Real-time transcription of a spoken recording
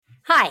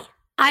Hi,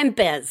 I'm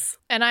Biz.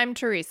 And I'm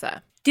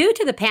Teresa. Due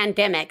to the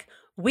pandemic,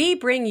 we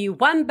bring you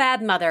One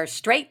Bad Mother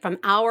straight from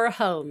our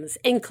homes,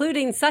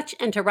 including such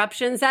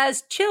interruptions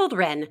as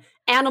children,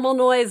 animal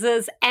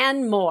noises,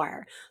 and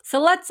more. So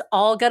let's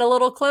all get a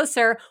little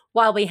closer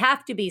while we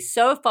have to be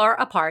so far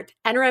apart.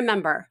 And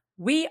remember,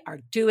 we are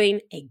doing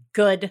a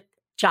good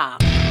job.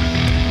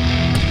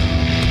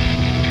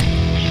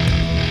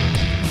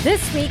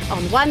 This week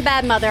on One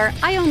Bad Mother,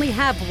 I only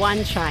have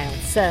one child,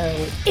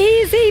 so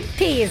easy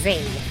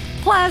peasy.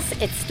 Plus,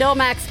 it's still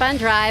Max Fun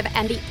Drive,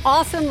 and the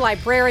awesome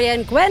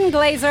librarian Gwen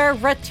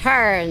Glazer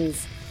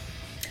returns.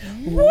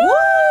 Woo!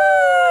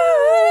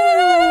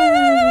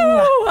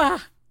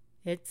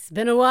 It's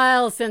been a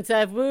while since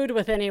I've wooed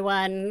with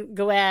anyone,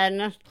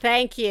 Gwen.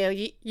 Thank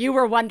you. You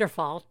were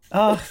wonderful.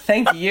 Oh,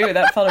 thank you.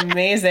 That felt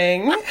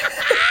amazing.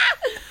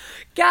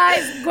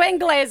 Guys, Gwen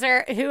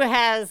Glazer, who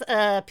has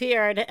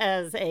appeared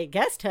as a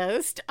guest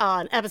host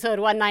on episode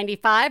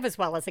 195, as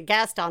well as a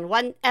guest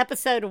on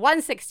episode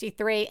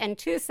 163 and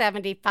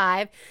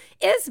 275,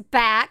 is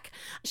back.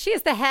 She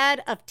is the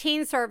head of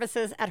teen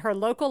services at her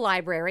local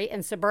library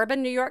in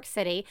suburban New York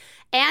City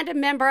and a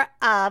member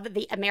of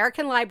the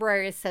American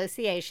Library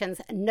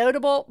Association's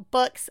Notable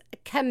Books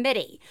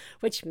Committee,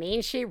 which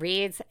means she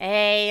reads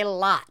a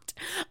lot.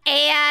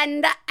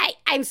 And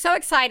I'm so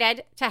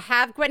excited to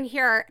have Gwen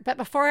here, but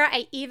before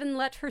I even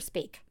let her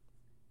speak,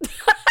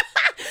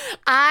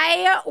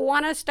 I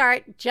want to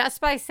start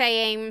just by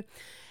saying,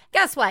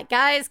 guess what,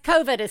 guys?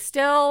 COVID is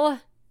still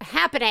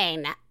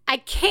happening. I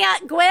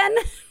can't, Gwen.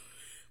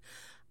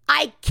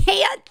 I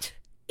can't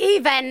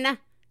even.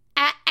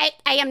 I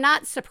am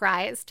not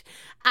surprised.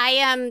 I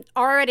am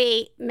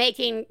already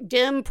making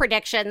doom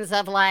predictions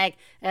of like,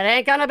 it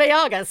ain't gonna be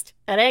August.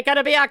 It ain't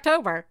gonna be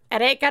October.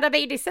 It ain't gonna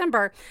be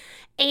December.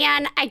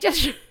 And I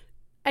just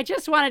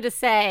wanted to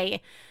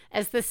say,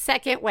 as the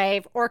second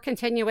wave or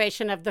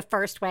continuation of the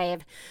first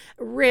wave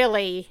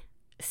really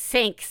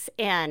sinks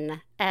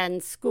in,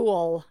 and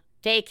school,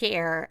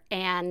 daycare,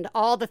 and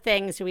all the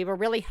things we were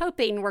really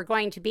hoping were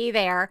going to be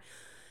there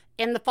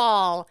in the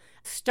fall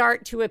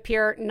start to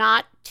appear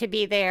not to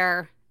be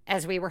there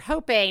as we were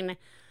hoping,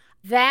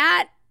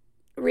 that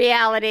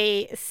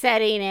reality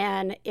setting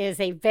in is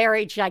a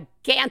very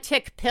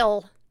gigantic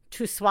pill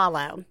to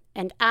swallow.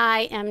 And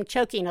I am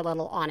choking a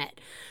little on it.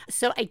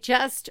 So I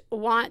just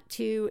want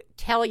to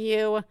tell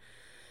you,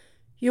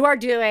 you are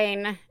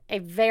doing a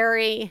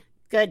very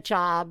good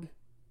job,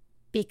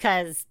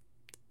 because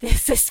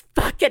this is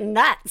fucking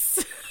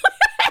nuts.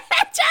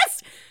 It's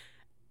nuts.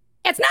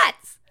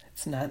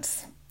 It's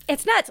nuts.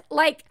 It's nuts.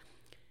 Like,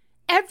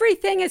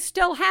 everything is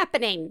still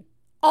happening.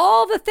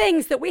 All the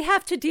things that we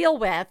have to deal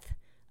with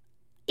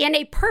in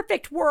a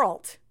perfect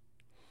world,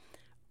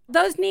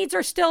 those needs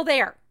are still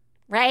there,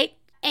 right?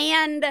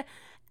 And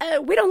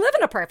we don't live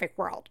in a perfect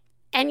world.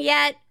 And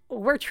yet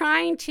we're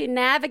trying to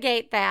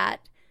navigate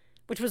that,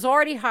 which was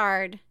already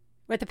hard,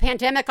 with the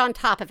pandemic on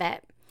top of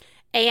it.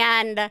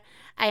 And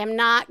I am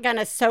not going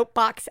to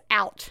soapbox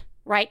out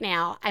right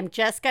now. I'm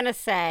just going to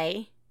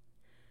say,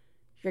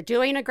 you're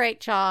doing a great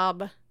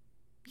job.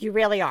 You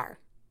really are.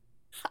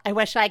 I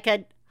wish I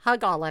could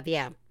hug all of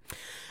you.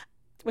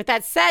 With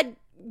that said,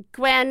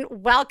 Gwen,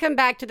 welcome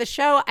back to the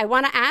show. I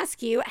want to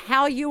ask you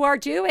how you are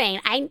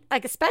doing.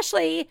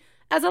 Especially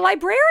as a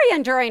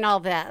librarian during all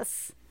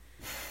this.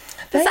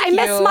 I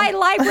miss my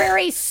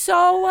library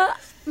so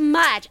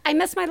much. I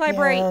miss my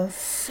library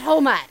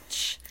so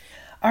much.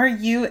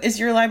 Is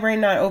your library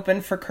not open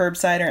for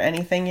curbside or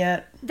anything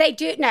yet? They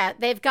do. No,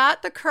 they've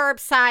got the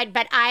curbside,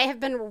 but I have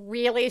been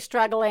really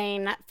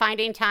struggling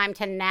finding time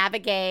to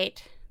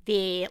navigate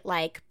the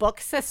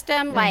book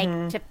system,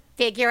 to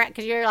figure out,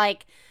 because you're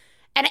like,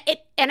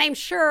 and I'm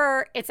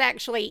sure it's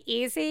actually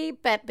easy,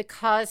 but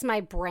because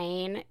my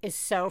brain is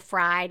so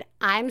fried,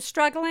 I'm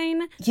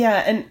struggling.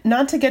 Yeah, and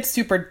not to get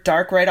super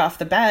dark right off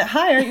the bat.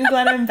 Hi, aren't you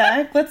glad I'm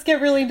back? Let's get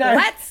really dark.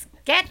 Let's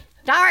get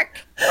dark.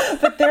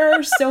 But there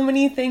are so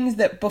many things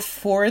that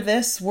before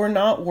this were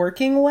not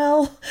working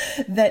well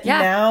that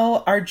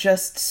now are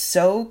just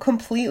so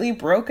completely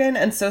broken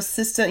and so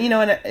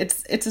and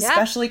it's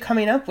especially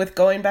coming up with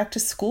going back to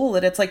school,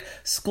 that it's like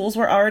schools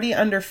were already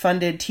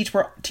underfunded,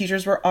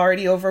 teachers were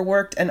already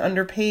overworked and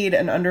underpaid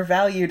and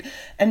undervalued,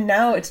 and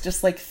now it's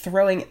just like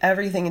throwing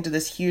everything into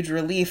this huge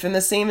relief. And the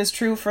same is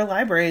true for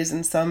libraries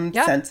in some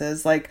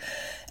senses. Like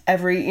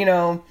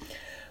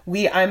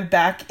I'm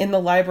back in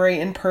the library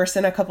in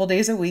person a couple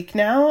days a week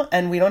now,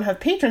 and we don't have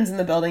patrons in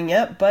the building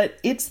yet, but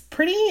it's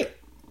pretty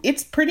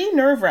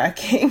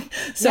nerve-wracking.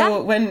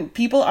 So when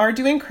people are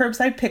doing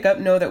curbside pickup,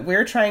 know that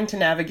we're trying to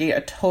navigate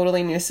a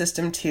totally new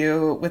system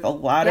too, with a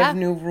lot of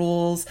new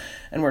rules,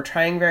 and we're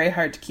trying very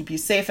hard to keep you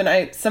safe.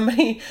 And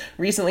somebody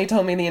recently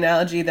told me the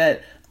analogy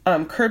that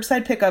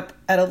curbside pickup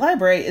at a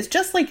library is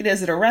just like it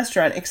is at a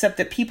restaurant, except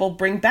that people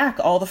bring back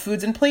all the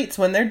foods and plates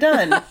when they're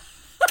done.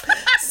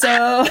 So,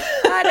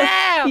 I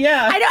know.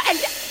 Yeah. I know. And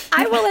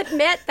I will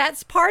admit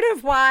that's part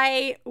of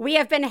why we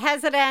have been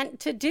hesitant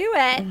to do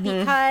it,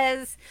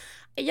 because,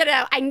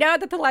 I know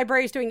that the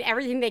library is doing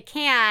everything they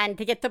can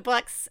to get the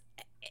books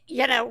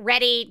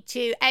ready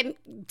to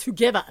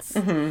give us.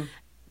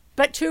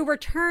 But to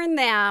return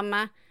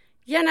them,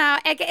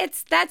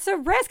 that's a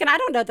risk. And I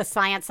don't know the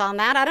science on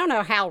that. I don't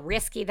know how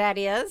risky that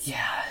is.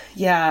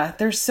 Yeah.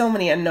 There's so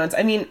many unknowns.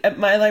 I mean, at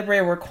my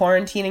library, we're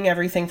quarantining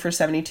everything for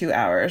 72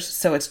 hours.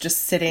 So it's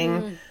just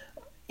sitting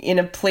in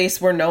a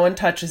place where no one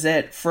touches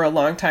it for a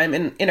long time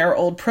in our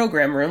old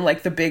program room,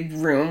 like the big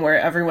room where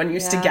everyone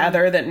used to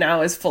gather that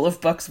now is full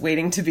of books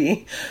waiting to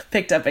be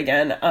picked up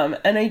again.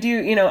 And I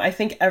do, I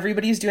think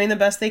everybody's doing the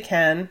best they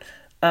can,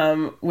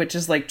 which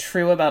is like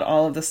true about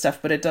all of the stuff,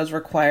 but it does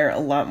require a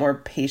lot more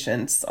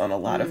patience on a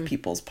lot of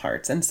people's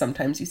parts. And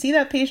sometimes you see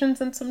that patience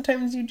and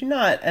sometimes you do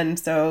not. And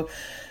so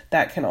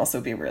that can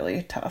also be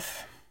really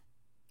tough.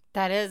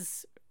 That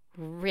is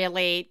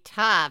really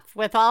tough.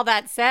 With all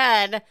that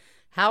said,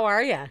 how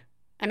are you?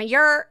 I mean,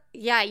 you're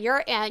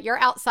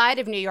outside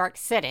of New York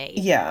City.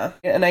 Yeah.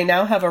 And I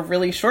now have a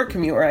really short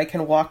commute where I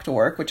can walk to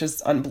work, which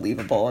is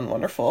unbelievable and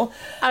wonderful.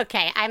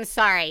 Okay, I'm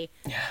sorry.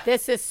 Yeah.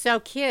 This is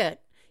so cute.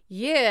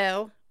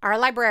 You are a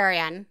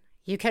librarian.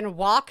 You can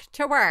walk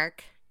to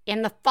work.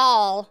 In the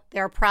fall,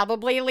 there are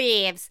probably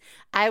leaves.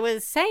 I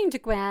was saying to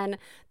Gwen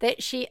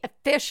that she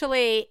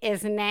officially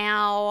is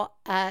now,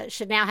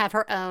 should now have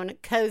her own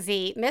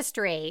cozy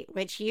mystery,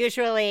 which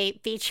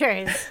usually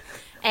features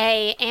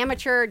a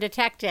amateur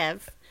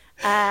detective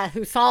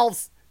who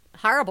solves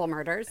horrible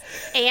murders.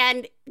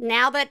 And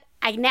now that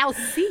I now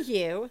see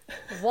you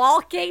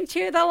walking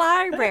to the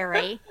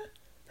library,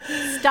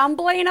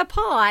 stumbling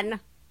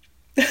upon,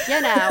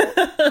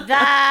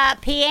 the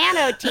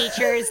piano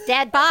teacher's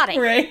dead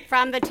body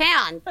from the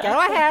town. Go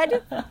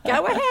ahead.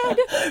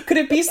 Could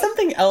it be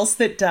something else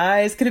that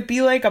dies? Could it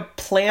be like a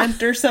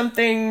plant or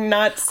something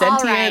not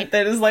sentient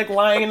that is like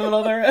lying in the middle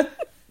of the road?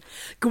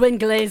 Gwen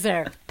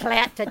Glazer,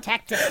 plant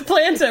detective.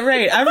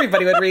 Right.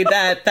 Everybody would read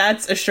that.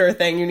 That's a sure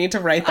thing. You need to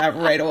write that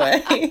right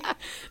away.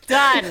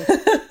 Done.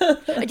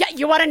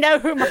 You want to know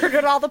who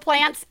murdered all the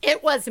plants?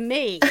 It was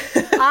me.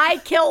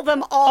 I killed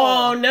them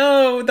all. Oh,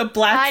 no. The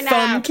black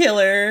foam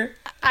killer.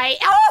 Damn.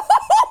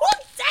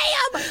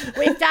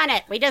 We've done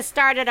it. We just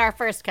started our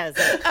first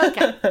cozy.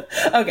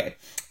 Okay.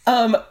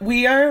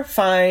 We are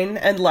fine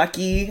and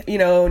lucky.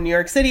 New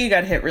York City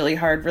got hit really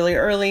hard, really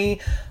early.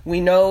 We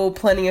know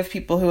plenty of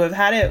people who have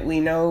had it. We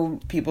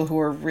know people who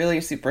are really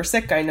super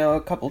sick. I know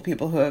a couple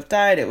people who have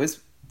died. It was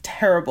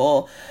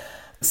terrible.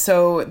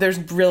 So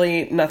there's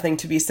really nothing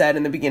to be said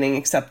in the beginning,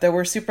 except that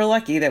we're super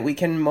lucky that we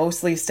can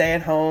mostly stay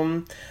at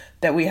home,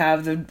 that we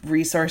have the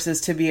resources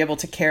to be able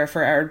to care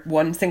for our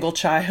one single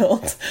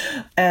child,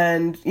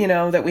 and,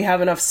 that we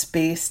have enough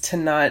space to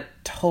not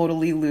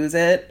totally lose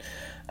it.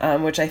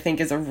 Which I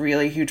think is a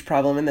really huge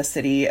problem in the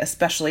city,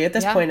 especially at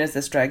this point as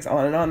this drags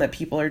on and on, that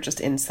people are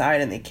just inside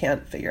and they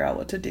can't figure out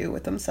what to do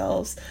with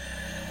themselves.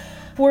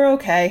 We're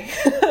okay.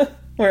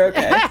 We're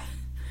okay.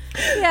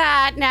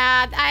 Yeah, no,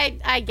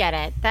 I get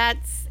it.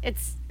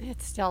 It's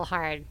still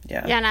hard.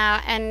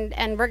 Yeah.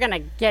 And we're going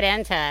to get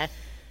into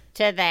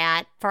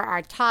that for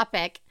our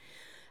topic.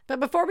 But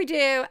before we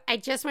do, I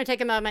just want to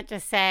take a moment to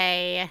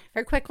say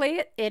very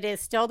quickly, it is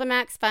still the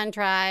Max Fun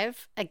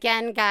Drive.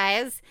 Again,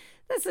 guys,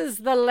 this is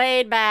the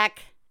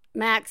laid-back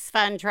Max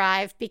Fun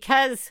Drive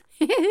because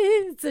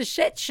it's a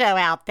shit show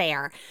out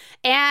there.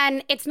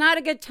 And it's not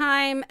a good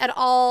time at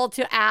all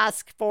to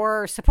ask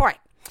for support.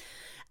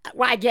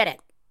 Well, I get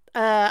it,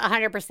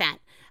 100%.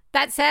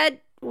 That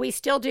said, we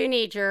still do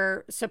need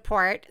your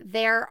support.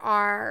 There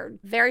are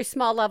very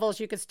small levels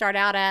you could start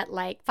out at,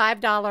 like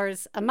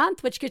 $5 a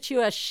month, which gets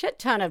you a shit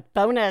ton of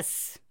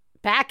bonus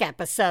back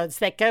episodes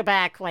that go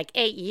back like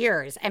 8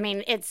 years. I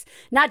mean, it's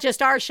not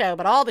just our show,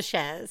 but all the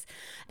shows.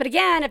 But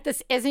again, if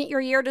this isn't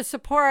your year to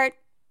support,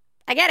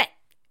 I get it.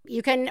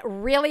 You can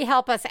really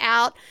help us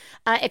out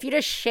if you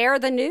just share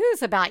the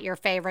news about your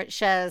favorite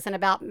shows and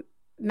about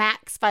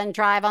Max Fun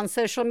Drive on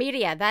social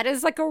media. That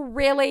is like a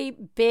really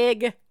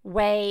big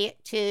way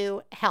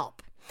to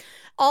help.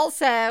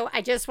 Also,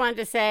 I just wanted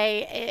to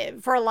say,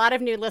 for a lot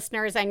of new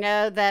listeners, I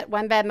know that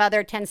One Bad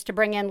Mother tends to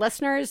bring in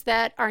listeners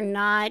that are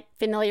not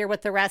familiar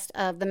with the rest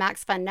of the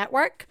Max Fun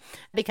Network,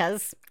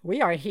 because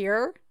we are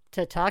here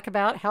to talk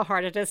about how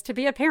hard it is to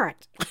be a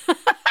parent.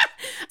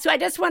 So I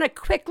just want to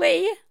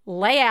quickly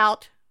lay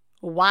out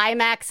why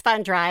Max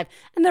Fun Drive,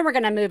 and then we're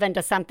going to move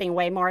into something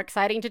way more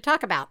exciting to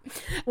talk about.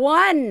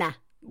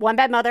 One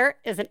Bad Mother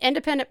is an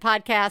independent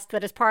podcast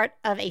that is part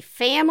of a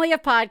family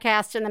of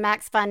podcasts in the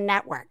Max Fun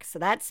Network. So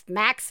that's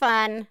Max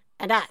Fun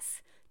and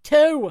us.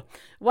 2,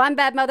 One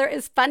Bad Mother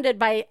is funded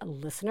by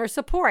listener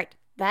support.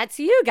 That's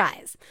you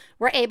guys.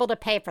 We're able to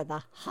pay for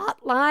the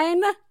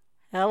hotline.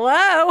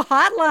 Hello,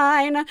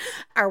 hotline.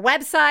 Our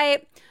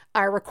website,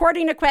 our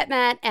recording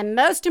equipment, and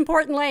most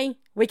importantly,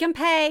 we can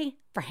pay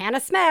for Hannah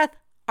Smith,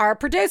 our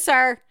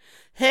producer,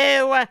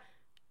 who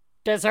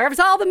deserves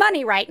all the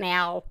money right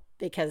now,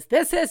 because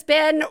this has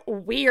been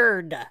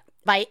weird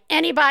by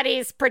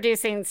anybody's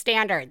producing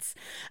standards.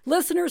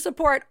 Listener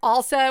support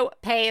also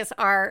pays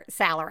our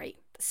salary.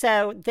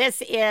 So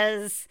this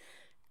is,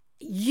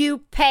 you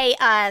pay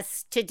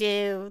us to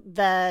do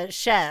the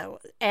show.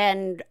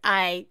 And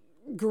I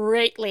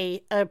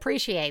greatly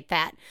appreciate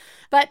that.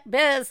 But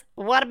Biz,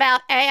 what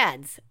about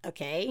ads?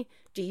 Okay.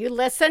 Do you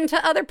listen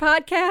to other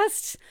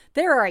podcasts?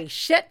 There are a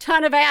shit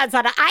ton of ads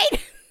on it.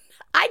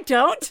 I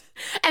don't.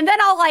 And then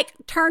I'll like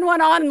turn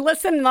one on and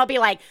listen, and there'll be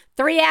like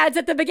 3 ads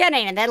at the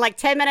beginning. And then like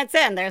 10 minutes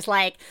in, there's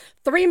like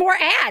 3 more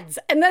ads.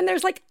 And then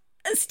there's like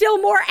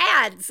still more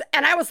ads.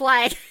 And I was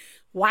like,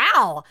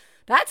 wow,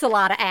 that's a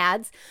lot of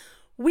ads.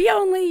 We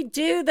only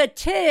do the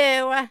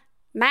 2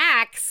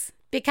 max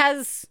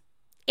because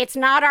it's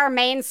not our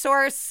main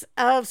source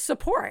of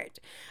support.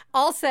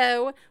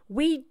 Also,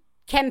 we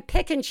can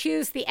pick and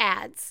choose the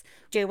ads.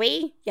 Do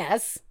we?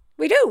 Yes,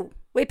 we do.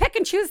 We pick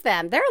and choose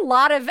them. There are a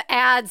lot of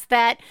ads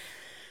that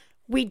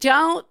we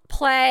don't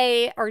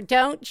play or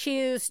don't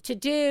choose to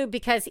do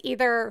because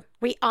either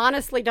we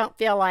honestly don't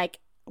feel like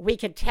we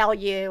could tell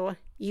you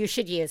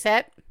should use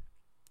it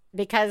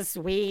because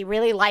we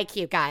really like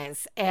you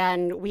guys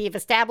and we've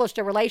established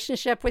a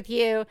relationship with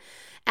you,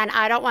 and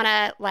I don't want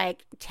to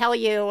like tell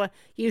you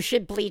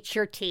should bleach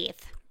your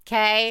teeth.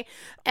 Okay.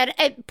 And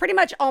pretty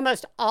much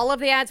almost all of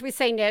the ads we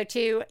say no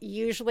to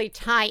usually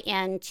tie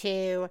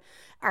into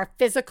our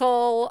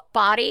physical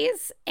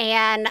bodies.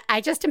 And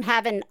I just am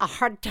having a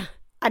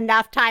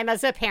enough time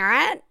as a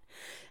parent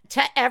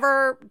to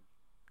ever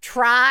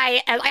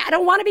try. And I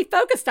don't want to be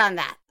focused on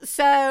that.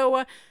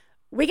 So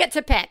we get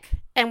to pick,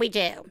 and we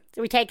do.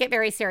 We take it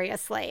very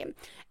seriously.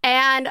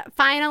 And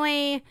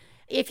finally,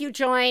 if you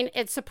join,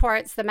 it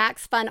supports the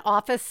Max Fun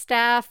office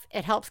staff.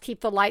 It helps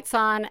keep the lights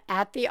on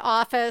at the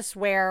office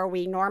where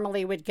we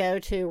normally would go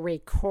to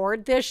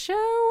record this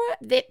show.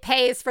 It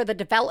pays for the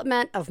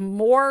development of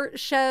more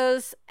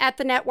shows at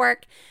the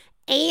network,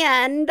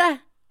 and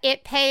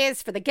it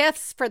pays for the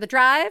gifts for the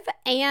drive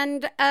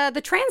and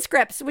the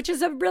transcripts, which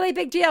is a really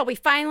big deal. We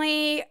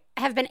finally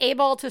have been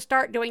able to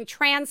start doing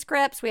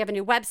transcripts. We have a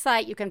new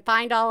website. You can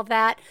find all of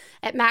that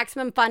at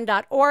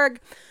MaximumFun.org.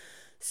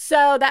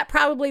 So that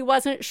probably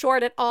wasn't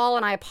short at all,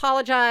 and I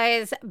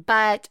apologize,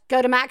 but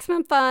go to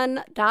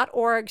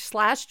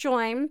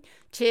MaximumFun.org/join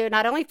to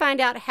not only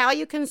find out how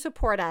you can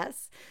support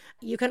us,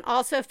 you can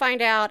also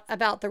find out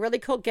about the really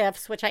cool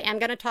gifts, which I am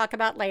going to talk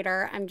about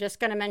later. I'm just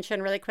going to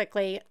mention really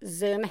quickly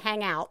Zoom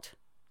Hangout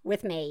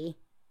with me.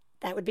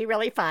 That would be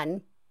really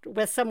fun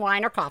with some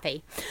wine or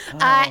coffee.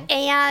 Oh,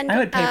 and I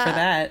would pay for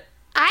that.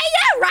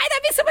 Yeah, right?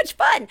 That'd be so much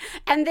fun.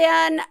 And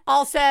then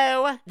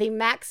also the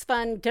Max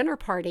Fun dinner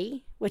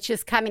party, which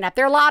is coming up.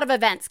 There are a lot of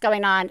events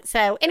going on.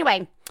 So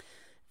anyway,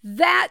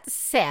 that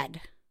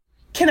said.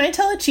 Can I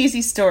tell a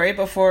cheesy story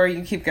before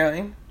you keep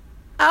going?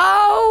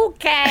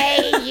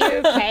 Okay,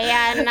 you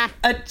can.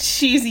 A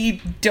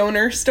cheesy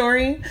donor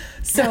story.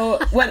 So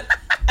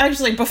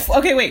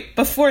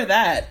before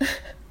that,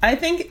 I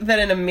think that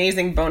an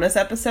amazing bonus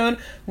episode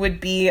would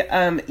be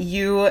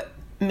you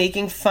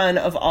making fun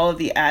of all of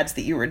the ads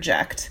that you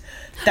reject.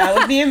 That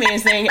would be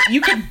amazing.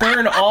 You could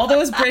burn all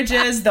those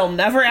bridges. They'll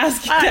never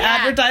ask you to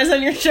advertise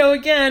on your show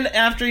again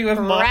after you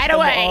have mocked them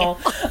all.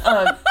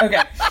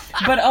 Okay.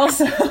 But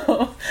also,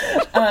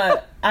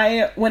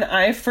 when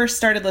I first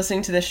started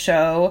listening to this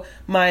show,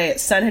 my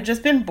son had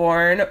just been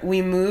born.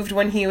 We moved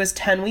when he was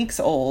 10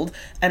 weeks old,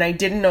 and I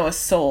didn't know a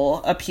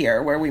soul up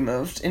here where we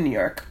moved in New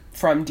York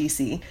from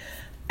DC.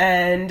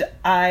 And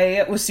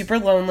I was super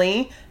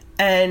lonely.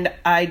 And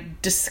I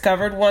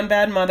discovered One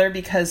Bad Mother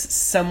because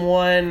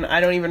someone,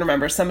 I don't even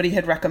remember, somebody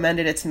had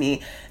recommended it to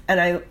me.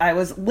 And I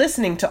was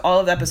listening to all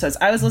of the episodes.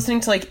 I was listening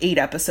to like 8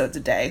 episodes a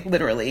day,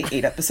 literally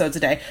 8 episodes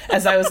a day,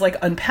 as I was like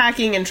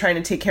unpacking and trying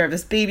to take care of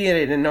this baby and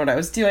I didn't know what I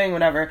was doing,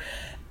 whatever.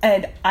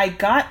 And I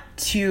got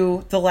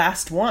to the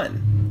last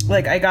one.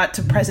 Like I got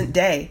to present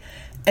day.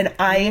 And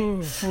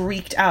I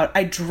freaked out.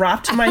 I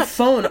dropped my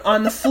phone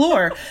on the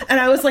floor.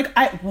 And I was like,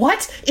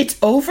 what? It's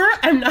over?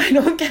 I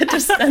don't get to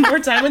spend more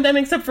time with them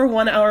except for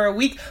 1 hour a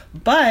week.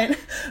 But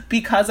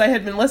because I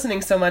had been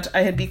listening so much,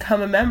 I had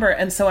become a member.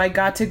 And so I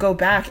got to go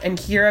back and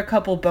hear a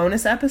couple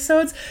bonus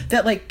episodes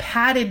that like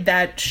padded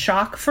that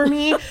shock for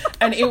me.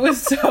 And it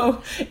was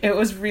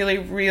really,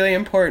 really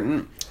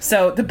important.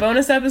 So the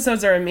bonus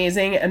episodes are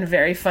amazing and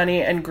very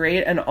funny and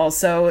great. And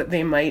also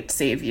they might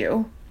save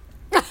you.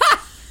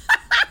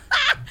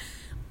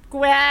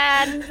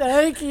 Gwen,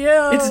 thank you.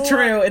 It's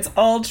true. It's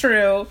all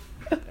true.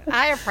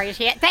 I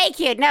appreciate it.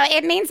 Thank you. No,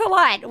 it means a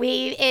lot.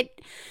 We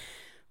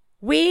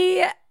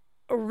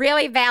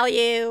really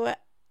value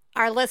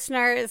our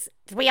listeners.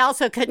 We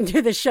also couldn't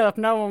do the show if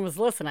no one was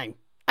listening.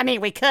 I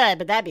mean, we could,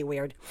 but that'd be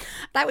weird.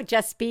 That would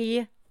just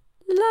be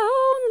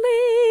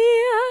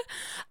lonely.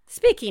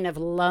 Speaking of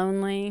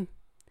lonely,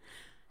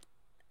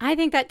 I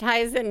think that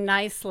ties in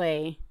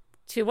nicely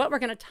to what we're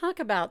going to talk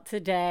about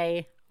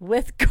today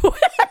with Gwen.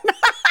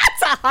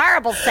 That's a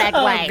horrible segue.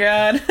 Oh,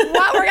 God.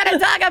 What we're going to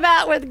talk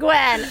about with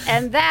Gwen,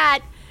 and that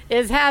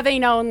is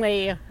having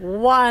only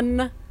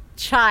one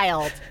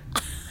child.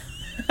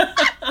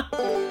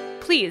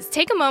 Please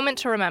take a moment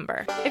to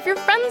remember, if you're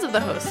friends of the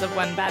hosts of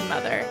One Bad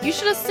Mother, you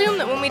should assume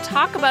that when we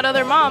talk about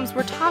other moms,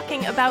 we're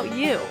talking about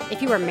you. If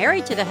you are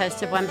married to the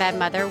host of One Bad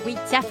Mother, we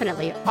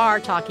definitely are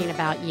talking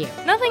about you.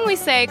 Nothing we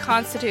say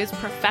constitutes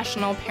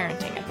professional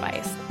parenting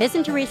advice. Biz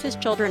and Teresa's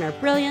children are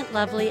brilliant,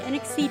 lovely, and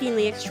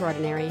exceedingly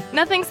extraordinary.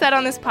 Nothing said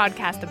on this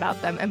podcast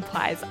about them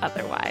implies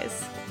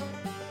otherwise.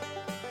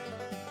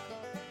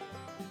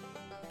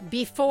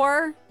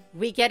 Before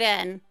we get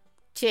in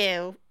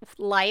to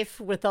life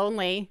with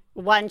only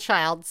one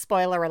child,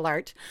 spoiler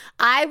alert,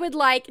 I would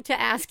like to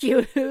ask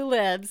you who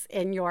lives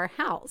in your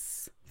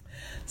house.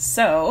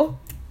 So,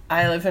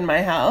 I live in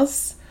my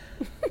house.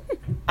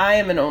 I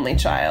am an only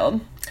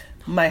child.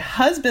 My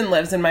husband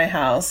lives in my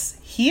house.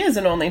 He is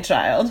an only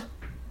child.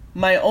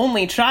 My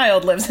only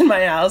child lives in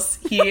my house.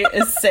 He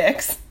is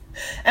 6.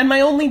 And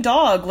my only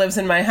dog lives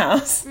in my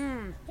house.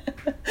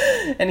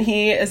 And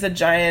he is a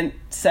giant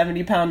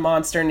 70-pound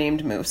monster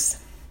named Moose.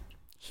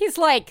 He's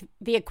like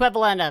the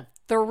equivalent of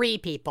 3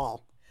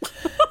 people.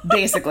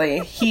 Basically,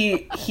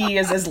 he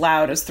is as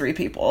loud as 3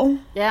 people.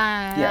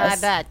 Yeah, yes.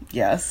 I bet.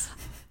 Yes.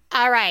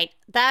 All right.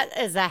 That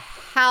is a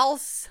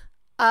house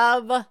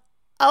of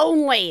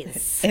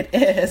onlys. It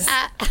is.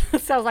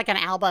 Sounds like an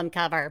album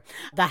cover.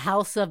 The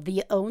House of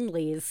the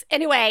Onlys.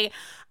 Anyway,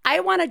 I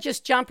want to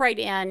just jump right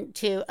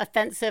into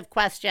offensive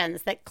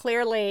questions that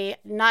clearly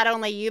not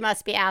only you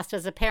must be asked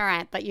as a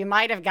parent, but you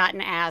might have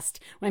gotten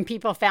asked when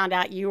people found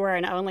out you were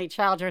an only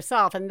child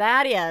yourself. And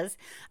that is,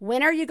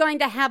 when are you going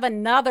to have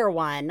another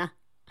one?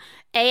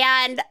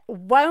 And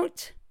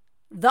won't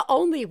the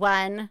only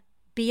one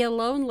be a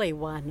lonely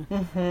one?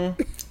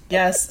 Mm-hmm.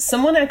 Yes,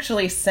 someone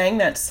actually sang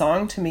that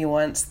song to me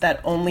once,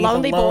 that Only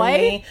Lonely the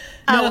Lonely. Boy?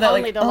 No, Oh, that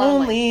Only like, the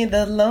Lonely. Only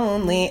the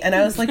Lonely. And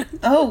I was like,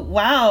 oh,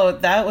 wow,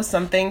 that was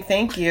something.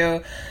 Thank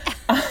you.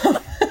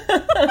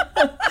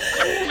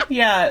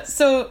 Yeah,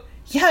 so,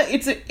 yeah,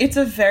 it's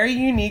a very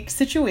unique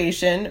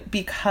situation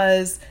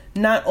because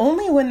not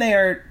only when they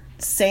are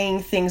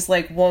saying things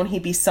like, won't he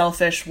be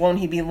selfish, won't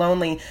he be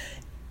lonely,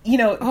 you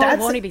know,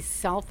 that's... won't he be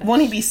selfish?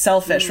 Won't he be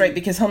selfish, right?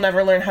 Because he'll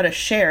never learn how to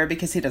share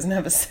because he doesn't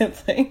have a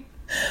sibling.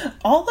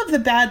 All of the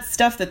bad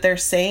stuff that they're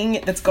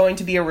saying that's going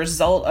to be a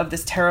result of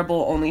this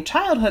terrible only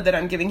childhood that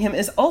I'm giving him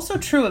is also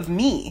true of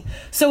me.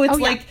 So it's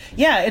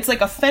it's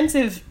like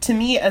offensive to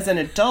me as an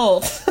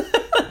adult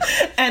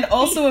and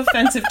also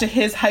offensive to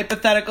his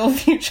hypothetical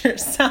future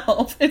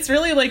self. It's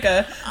really like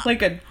a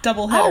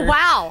double header. Oh,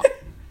 wow.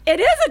 It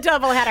is a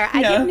doubleheader.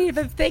 I Yeah. didn't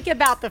even think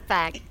about the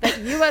fact that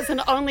you as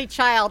an only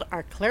child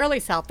are clearly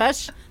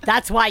selfish.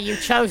 That's why you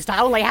chose to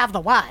only have the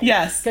one.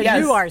 Yes, Because yes.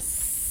 you are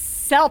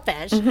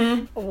selfish.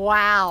 Mm-hmm.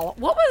 Wow.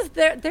 What was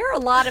there? There are a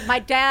lot of, my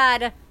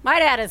dad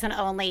is an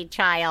only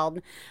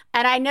child.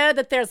 And I know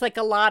that there's like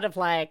a lot of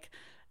like,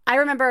 I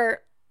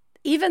remember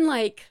even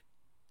like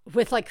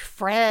with like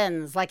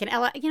friends, like in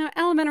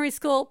elementary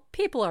school,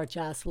 people are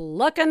just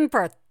looking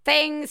for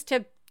things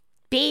to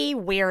be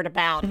weird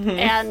about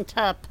and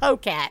to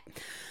poke at.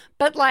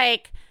 But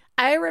like,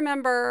 I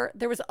remember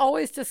there was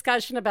always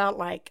discussion about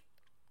like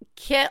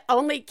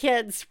only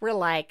kids were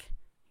like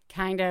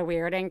kind of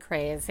weird and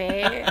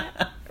crazy,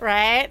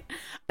 right?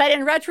 But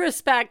in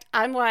retrospect,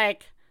 I'm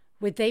like,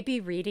 would they be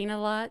reading a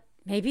lot?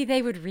 Maybe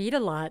they would read a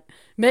lot.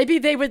 Maybe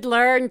they would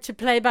learn to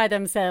play by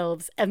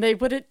themselves and they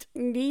wouldn't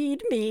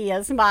need me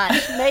as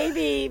much.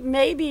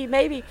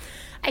 Maybe.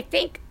 I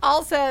think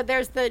also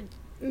there's the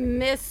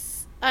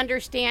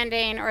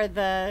misunderstanding or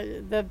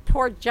the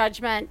poor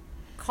judgment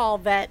call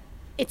that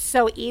it's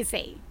so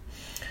easy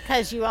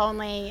because you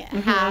only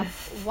have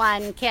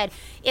one kid.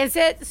 Is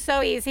it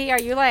so easy? Are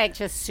you like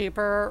just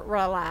super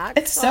relaxed?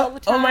 It's so, all the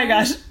time? oh my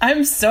gosh,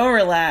 I'm so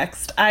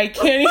relaxed. I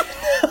can't even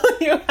tell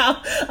you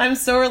how I'm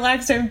so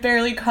relaxed. I'm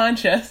barely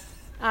conscious.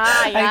 Yeah.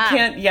 I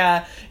can't,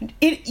 yeah.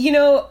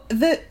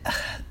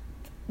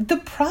 The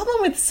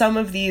problem with some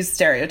of these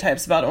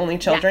stereotypes about only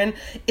children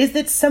is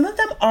that some of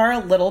them are a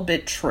little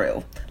bit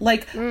true.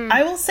 Like,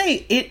 I will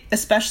say it,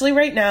 especially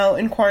right now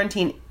in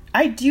quarantine,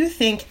 I do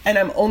think, and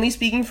I'm only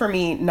speaking for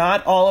me,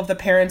 not all of the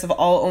parents of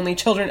all only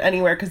children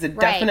anywhere, because it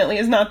definitely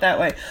is not that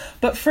way.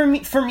 But for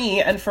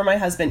me and for my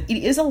husband,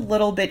 it is a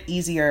little bit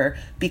easier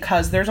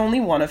because there's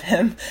only one of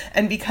him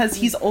and because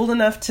he's old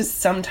enough to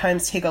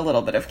sometimes take a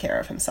little bit of care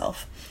of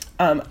himself.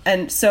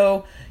 And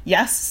so,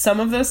 yes, some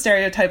of those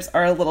stereotypes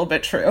are a little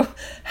bit true.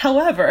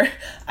 However,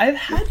 I've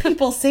had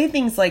people say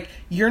things like,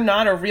 you're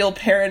not a real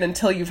parent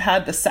until you've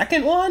had the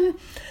second one.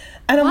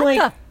 And I'm like,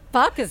 what the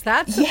fuck is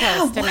that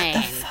supposed to mean?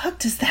 What the fuck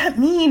does that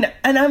mean?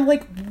 And I'm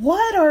like,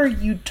 what are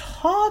you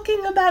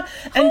talking about?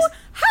 And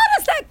how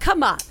does that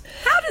come up?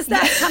 How does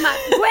that come up?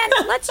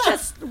 Gwen, let's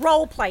just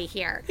role play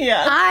here.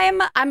 Yeah.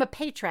 I'm a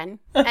patron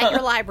at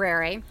your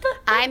library.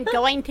 I'm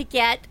going to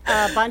get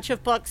a bunch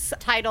of books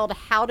titled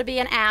How to Be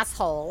an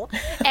Asshole.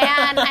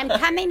 And I'm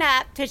coming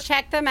up to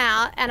check them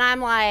out. And I'm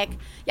like,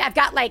 yeah, I've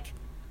got like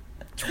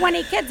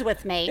 20 kids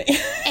with me.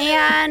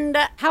 And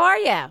how are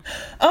you?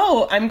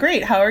 Oh, I'm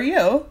great. How are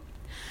you?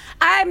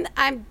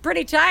 I'm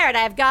pretty tired.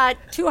 I've got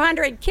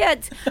 200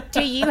 kids.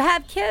 Do you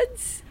have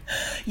kids?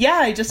 Yeah,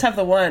 I just have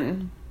the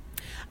one.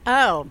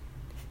 Oh,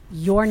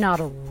 you're not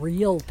a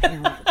real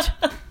parent.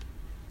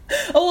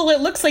 Oh, well,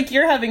 it looks like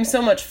you're having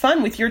so much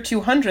fun with your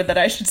 200 that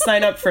I should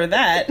sign up for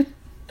that.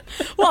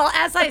 Well,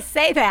 as I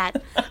say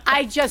that,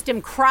 I just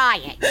am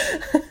crying.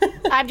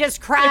 I'm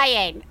just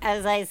crying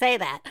as I say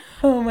that.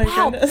 Oh, my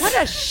goodness. What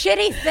a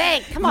shitty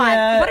thing. Come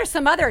on. What are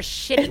some other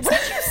shitty... What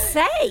did you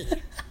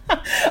say?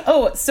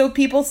 Oh, so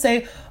people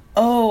say,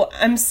 oh,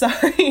 I'm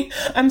sorry.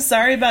 I'm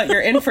sorry about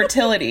your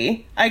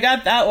infertility. I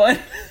got that one.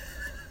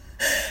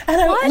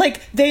 And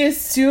they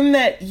assume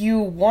that you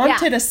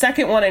wanted a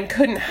second one and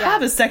couldn't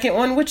have a second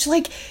one, which,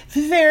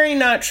 very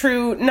not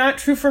true. Not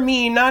true for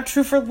me. Not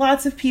true for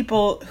lots of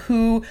people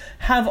who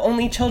have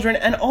only children.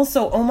 And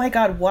also, oh my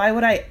God, why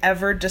would I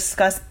ever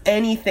discuss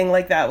anything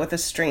like that with a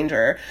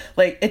stranger?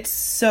 It's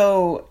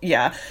so,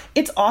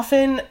 It's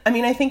often,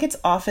 I think it's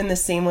often the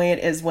same way it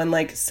is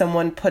when,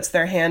 someone puts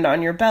their hand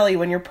on your belly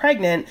when you're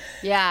pregnant.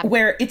 Yeah.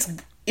 Where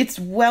it's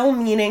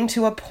well-meaning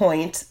to a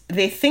point.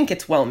 They think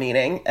it's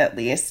well-meaning, at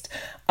least.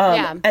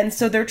 And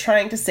so they're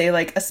trying to say,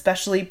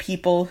 especially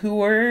people who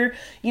were,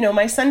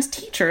 my son's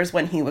teachers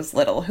when he was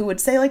little, who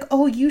would say,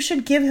 oh, you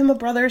should give him a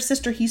brother or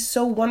sister. He's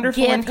so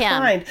wonderful and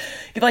kind.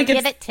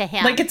 Give it to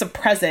him. Like it's a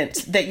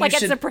present that you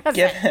should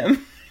give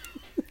him.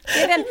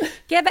 Give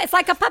it. It's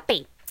like a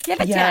puppy.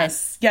 Give it to him.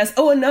 Yes.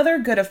 Oh, another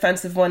good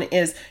offensive one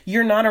is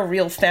you're not a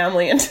real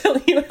family until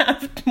you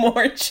have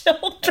more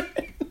children.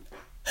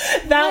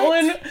 That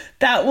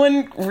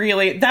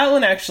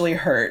one actually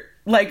hurt.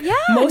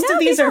 Most of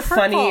these are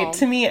funny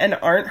to me and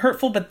aren't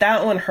hurtful, but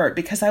that one hurt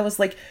because I was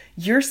like,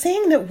 you're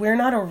saying that we're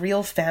not a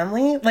real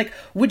family?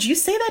 Would you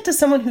say that to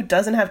someone who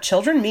doesn't have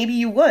children? Maybe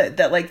you would,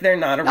 that they're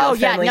not a real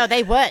family. No,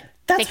 they would.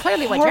 That's they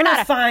clearly horrifying. Would. You're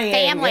not a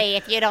family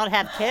if you don't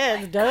have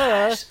kids.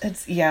 Duh.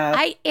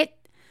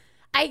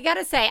 I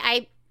gotta say,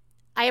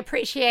 I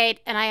appreciate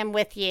and I am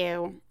with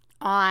you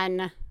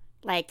on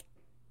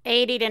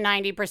 80 to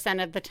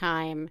 90% of the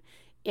time.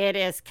 It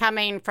is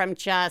coming from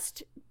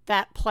just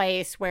that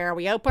place where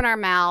we open our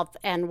mouth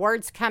and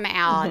words come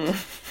out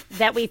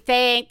that we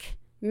think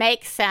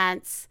make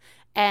sense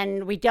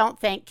and we don't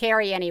think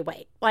carry any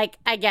weight.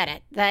 I get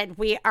it. That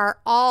we are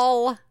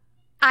all...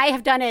 I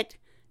have done it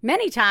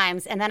many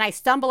times, and then I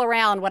stumble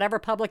around whatever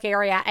public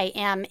area I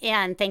am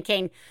in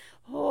thinking,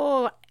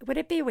 oh, would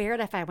it be weird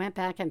if I went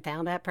back and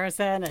found that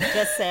person and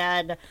just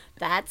said,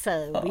 that's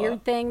a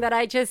weird thing that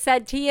I just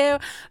said to you?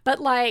 But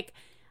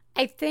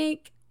I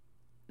think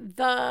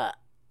the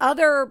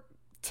other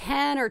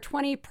 10 or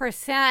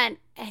 20%,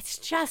 it's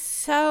just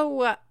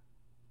so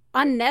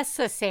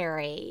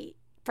unnecessary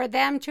for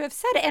them to have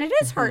said it. And it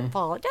is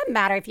hurtful. It doesn't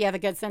matter if you have a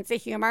good sense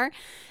of humor.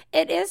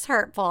 It is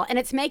hurtful. And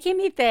it's making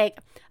me think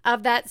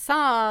of that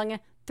song,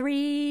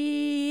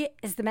 3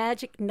 is the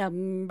magic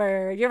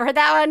number. You ever heard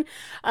that one?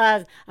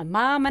 A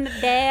mom and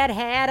a dad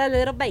had a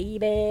little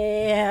baby.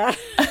 And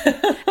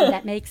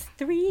that makes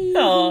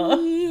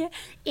 3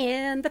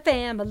 in the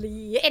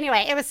family.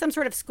 Anyway, it was some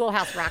sort of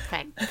Schoolhouse Rock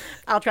thing.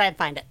 I'll try and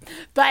find it.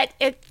 But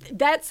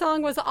that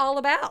song was all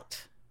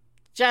about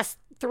just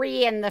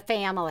 3 in the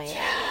family.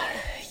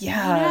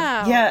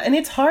 Yeah. And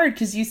it's hard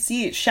because you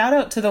see, shout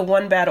out to the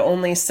One Bad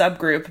Only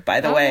subgroup,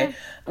 by the way,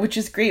 which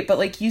is great.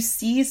 But you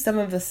see some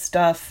of the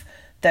stuff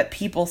that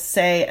people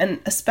say, and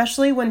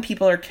especially when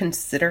people are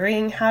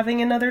considering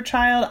having another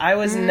child. I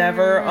was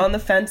never on the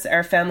fence.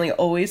 Our family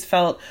always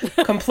felt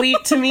complete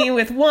to me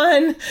with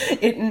one.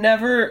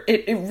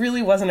 It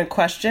really wasn't a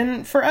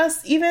question for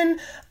us even,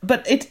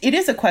 but it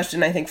is a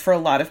question, I think, for a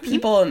lot of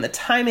people, and the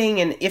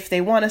timing and if they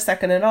want a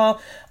second at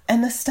all.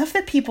 And the stuff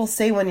that people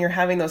say when you're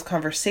having those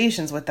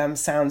conversations with them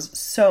sounds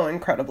so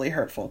incredibly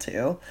hurtful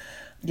too.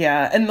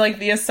 Yeah. And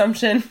the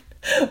assumption...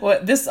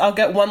 I'll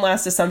get one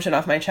last assumption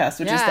off my chest,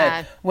 which is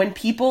that when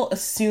people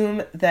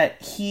assume that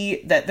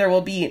there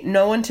will be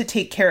no one to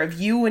take care of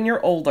you when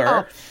you're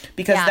older,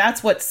 because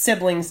that's what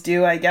siblings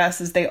do, I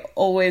guess, is they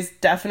always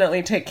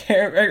definitely take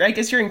care, or I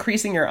guess you're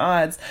increasing your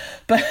odds,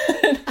 but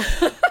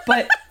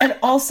and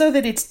also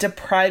that it's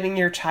depriving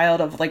your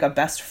child of a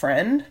best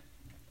friend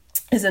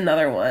is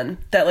another one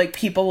that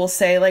people will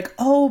say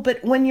oh,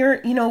 but when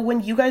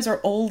when you guys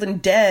are old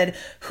and dead,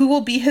 who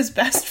will be his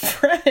best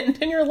friend?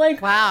 And you're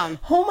wow,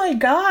 oh my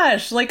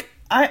gosh,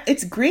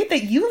 it's great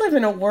that you live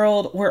in a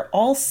world where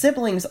all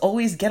siblings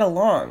always get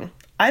along.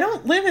 I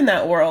don't live in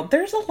that world.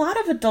 There's a lot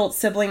of adult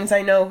siblings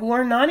I know who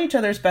are not each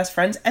other's best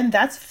friends, and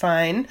that's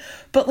fine.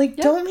 But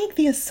don't make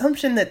the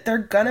assumption that they're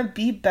gonna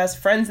be best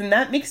friends, and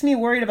that makes me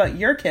worried about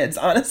your kids,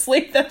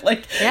 honestly. That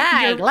let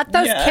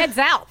those kids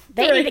out.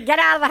 They need to get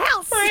out of the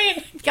house.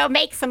 Right. Go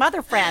make some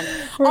other friends.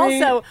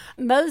 Right. Also,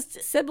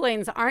 most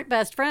siblings aren't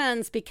best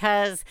friends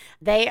because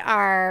they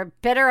are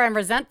bitter and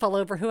resentful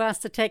over who has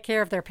to take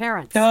care of their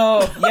parents.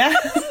 Oh, yeah.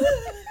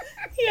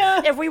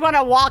 Yeah. If we want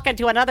to walk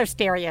into another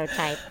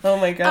stereotype. Oh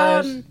my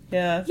gosh.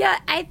 Yeah. Yeah,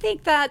 I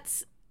think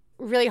that's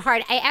really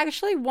hard. I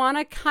actually want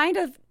to kind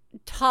of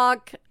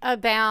talk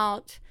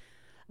about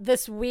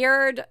this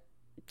weird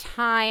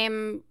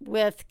time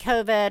with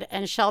COVID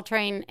and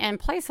sheltering in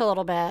place a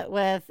little bit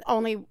with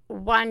only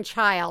one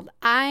child.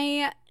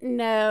 I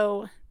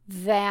know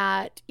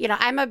that,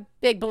 I'm a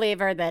big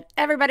believer that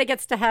everybody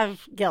gets to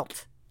have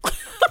guilt.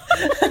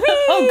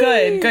 Oh,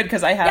 good,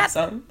 because I have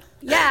some.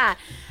 Yeah.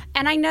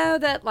 And I know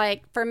that,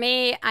 like, for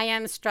me, I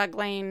am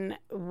struggling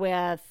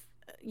with,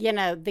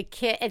 the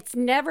kid. It's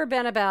never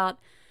been about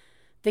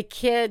the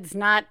kids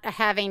not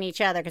having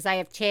each other, because I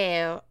have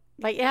two.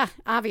 Like, yeah,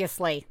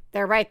 obviously,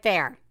 they're right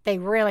there. They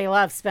really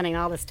love spending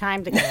all this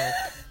time together.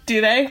 Do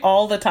they?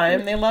 All the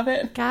time they love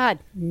it? God,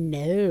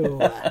 no.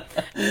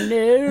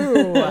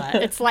 No.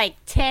 It's like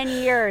 10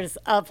 years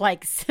of,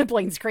 like,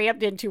 siblings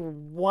crammed into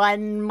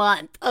 1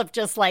 month of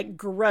just, like,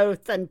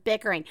 growth and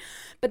bickering.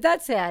 But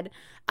that said,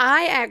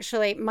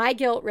 my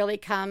guilt really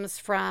comes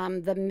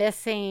from the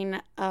missing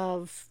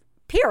of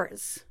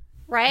peers,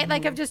 right?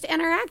 Like, of just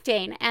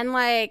interacting. And,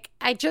 like,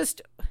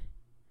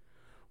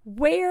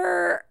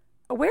 where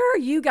are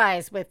you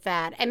guys with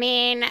that? I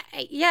mean,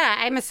 yeah,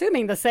 I'm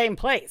assuming the same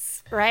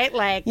place, right?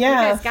 Like, you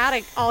guys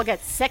gotta all get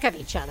sick of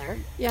each other,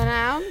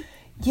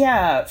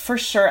 Yeah, for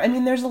sure. I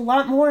mean, there's a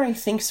lot more, I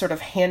think, sort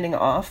of handing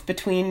off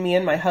between me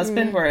and my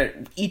husband,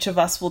 where each of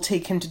us will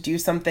take him to do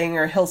something,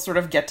 or he'll sort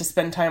of get to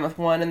spend time with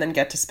one and then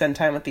get to spend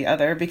time with the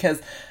other.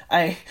 Because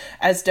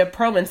as Deb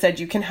Perlman said,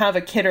 you can have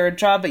a kid or a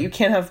job, but you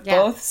can't have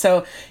both.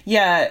 So,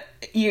 yeah,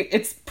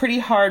 it's pretty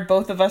hard.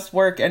 Both of us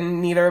work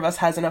and neither of us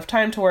has enough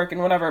time to work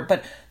and whatever.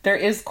 But there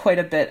is quite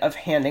a bit of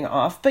handing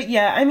off. But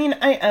yeah, I mean,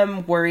 I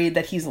am worried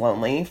that he's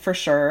lonely, for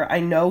sure.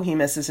 I know he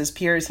misses his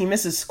peers. He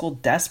misses school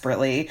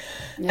desperately.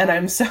 Yeah.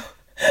 And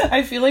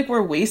I feel like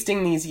we're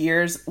wasting these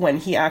years when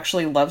he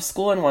actually loves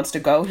school and wants to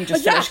go. He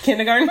just finished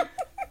kindergarten.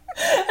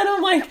 And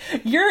I'm like,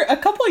 you're a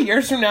couple of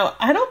years from now,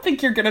 I don't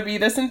think you're going to be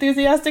this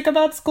enthusiastic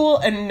about school.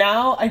 And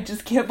now I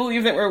just can't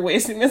believe that we're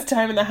wasting this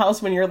time in the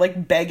house when you're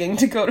like begging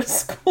to go to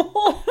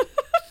school.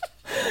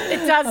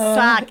 It does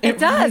suck. It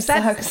does.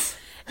 Really sucks.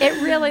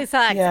 It really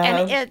sucks. Yeah.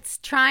 And it's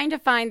trying to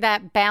find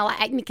that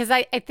balance, because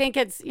I think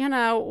it's,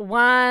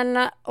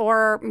 one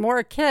or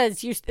more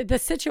kids, the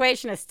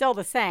situation is still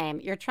the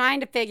same. You're trying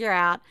to figure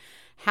out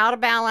how to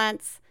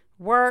balance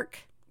work,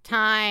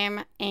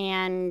 time,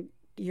 and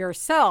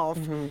yourself.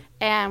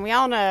 And we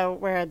all know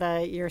where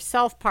the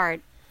yourself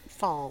part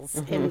falls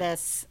in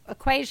this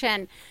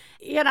equation.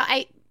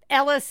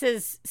 Ellis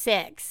is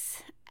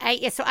 6.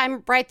 So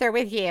I'm right there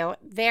with you.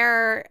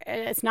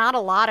 It's not a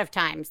lot of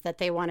times that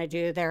they want to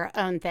do their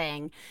own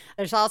thing.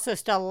 There's also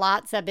still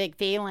lots of big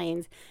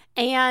feelings.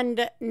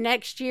 And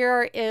next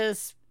year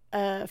is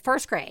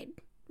first grade,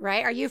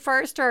 right? Are you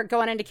first or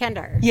going into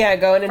kinder? Yeah,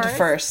 going into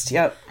first.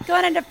 Yep.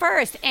 Going into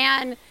first.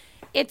 And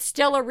it's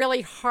still a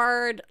really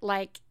hard,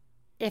 like,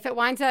 if it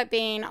winds up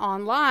being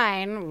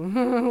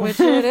online, which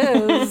it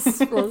is,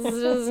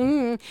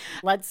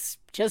 let's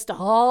just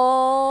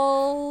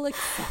all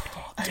accept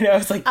it. I know,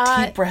 it's like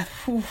deep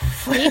breath.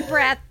 Deep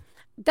breath.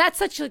 That's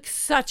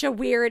such a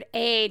weird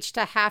age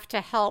to have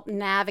to help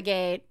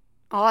navigate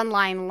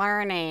online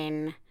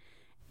learning.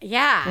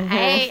 Yeah,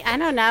 I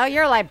don't know.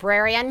 You're a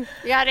librarian.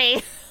 You got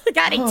any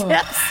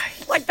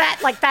tips? Like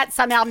that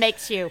somehow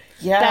makes you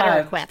better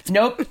equipped.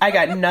 Nope, I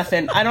got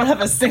nothing. I don't have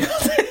a single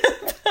tip.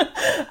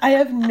 I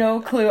have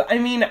no clue. I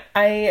mean,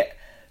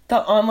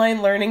 the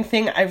online learning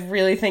thing, I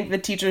really think the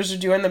teachers are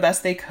doing the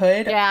best they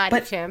could. Yeah,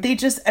 but they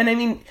just, and I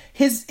mean,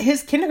 his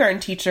kindergarten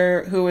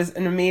teacher, who was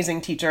an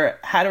amazing teacher,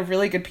 had a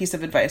really good piece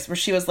of advice where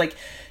she was like,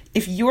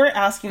 if you're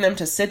asking them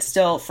to sit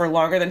still for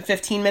longer than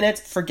 15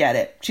 minutes, forget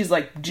it. She's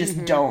like,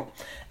 just don't.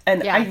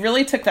 And I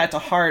really took that to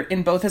heart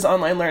in both his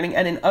online learning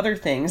and in other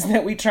things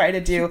that we try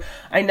to do.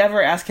 I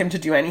never ask him to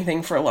do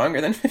anything for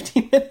longer than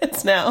 15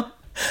 minutes now.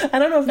 I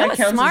don't know if that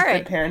counts as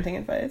good parenting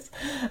advice.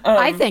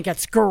 I think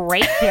it's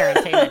great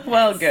parenting advice.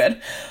 Well, good.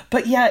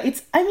 But yeah,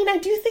 I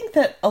do think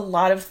that a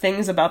lot of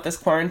things about this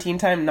quarantine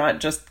time,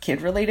 not just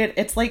kid related,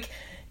 it's like,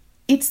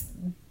 it's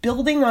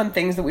building on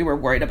things that we were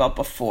worried about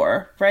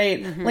before,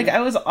 right? Like,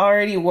 I was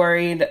already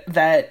worried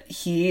that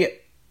he,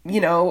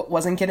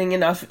 wasn't getting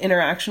enough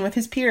interaction with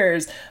his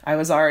peers. I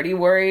was already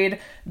worried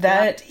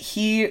that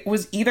he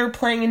was either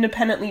playing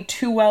independently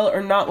too well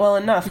or not well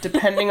enough,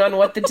 depending on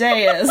what the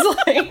day is.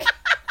 Like,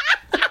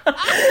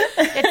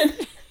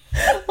 and,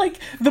 like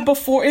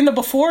in the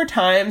before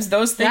times,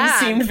 those things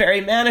seemed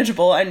very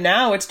manageable, and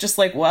now it's just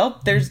like,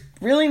 well, there's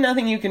really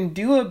nothing you can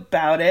do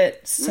about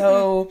it.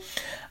 So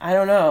I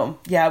don't know.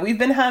 Yeah, we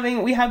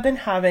have been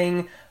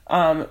having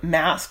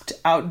masked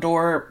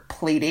outdoor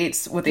play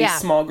dates with a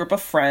small group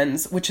of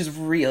friends, which has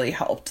really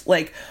helped.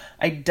 Like,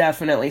 I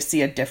definitely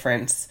see a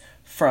difference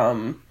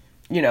from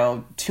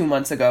 2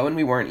 months ago when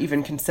we weren't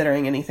even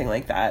considering anything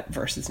like that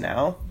versus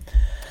now.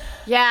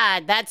 Yeah,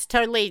 that's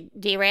totally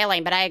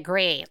derailing, but I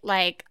agree.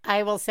 Like,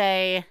 I will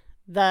say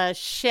the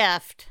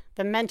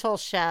mental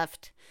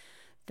shift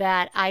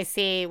that I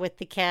see with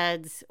the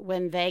kids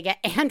when they get,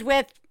 and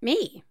with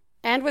me,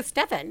 and with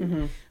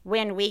Stefan,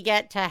 when we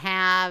get to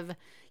have,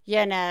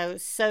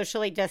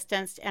 socially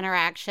distanced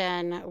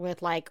interaction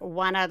with, like,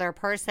 one other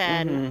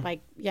person, like,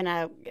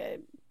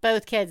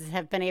 both kids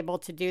have been able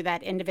to do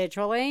that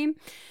individually.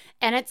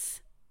 And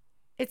it's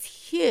It's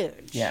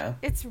huge. Yeah.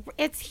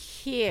 It's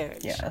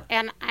huge. Yeah.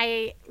 And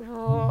I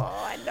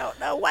don't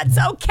know what's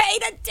okay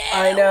to do.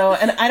 I know.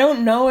 And I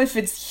don't know if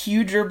it's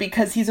huger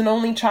because he's an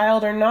only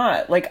child or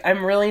not. Like,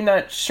 I'm really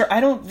not sure.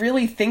 I don't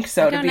really think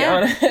so, to be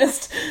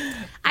honest.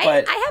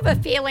 But I have a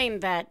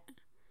feeling that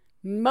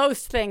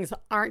most things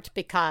aren't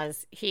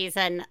because he's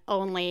an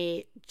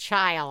only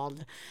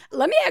child. I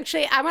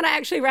want to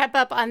actually wrap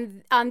up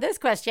on this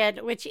question,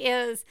 which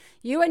is,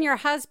 you and your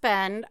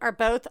husband are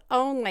both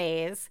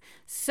onlys.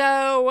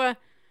 So,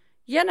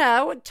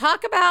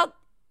 talk about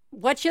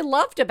what you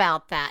loved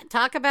about that.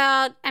 Talk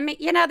about,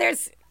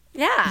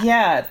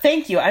 Yeah,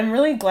 thank you. I'm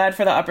really glad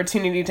for the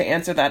opportunity to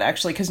answer that,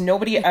 actually, because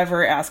nobody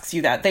ever asks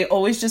you that. They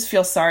always just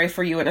feel sorry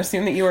for you and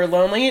assume that you are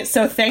lonely.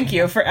 So thank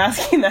you for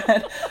asking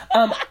that.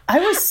 I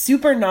was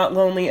super not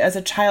lonely as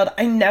a child.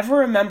 I never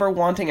remember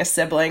wanting a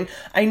sibling.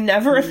 I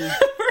never remember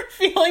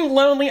feeling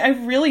lonely. I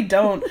really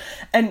don't.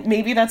 And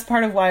maybe that's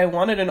part of why I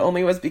wanted an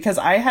only, was because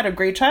I had a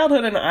great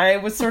childhood and I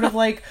was sort of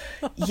like,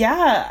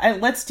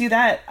 let's do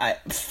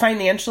that.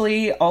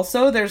 Financially,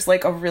 also, there's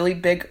like a really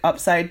big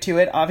upside to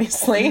it,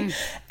 obviously.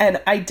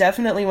 And I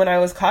definitely, when I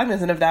was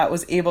cognizant of that,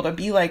 was able to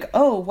be like,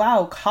 oh,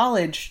 wow,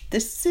 college,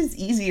 this is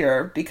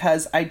easier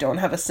because I don't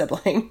have a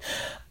sibling.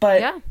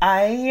 But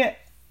I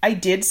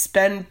did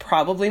spend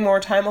probably more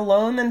time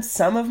alone than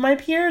some of my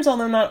peers,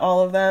 although not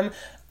all of them.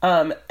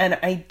 And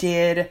I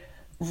did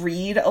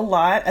read a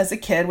lot as a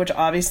kid, which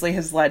obviously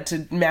has led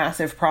to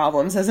massive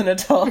problems as an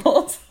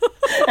adult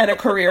and a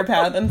career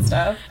path and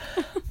stuff.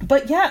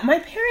 But yeah, my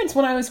parents,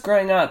 when I was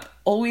growing up,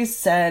 always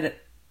said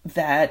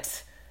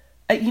that,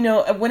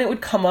 when it would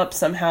come up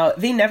somehow,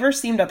 they never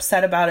seemed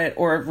upset about it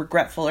or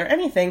regretful or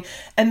anything.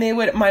 And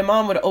my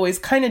mom would always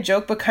kind of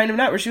joke, but kind of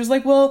not, where she was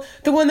like, well,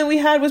 the one that we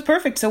had was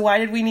perfect, so why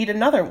did we need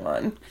another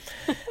one?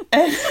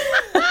 And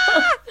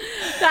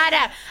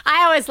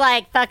I always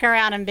fuck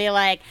around and be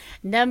like,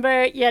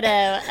 number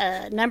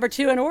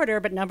 2 in order,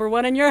 but number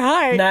 1 in your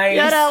heart. Nice.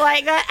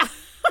 Like that.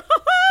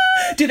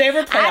 Do they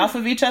ever play off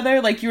of each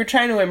other? Like, you were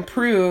trying to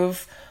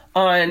improve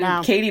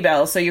on Katie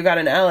Bell, so you got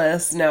an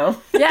Ellis. No.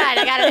 Yeah, I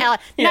got an Ellis.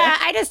 Yeah. No,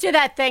 I just do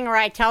that thing where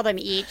I tell them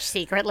each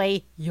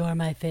secretly, you're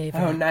my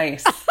favorite. Oh,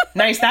 nice.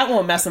 Nice. That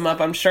won't mess them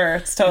up, I'm sure.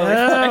 It's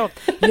totally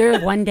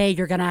fine. One day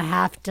you're going to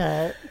have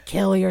to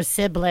kill your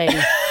sibling.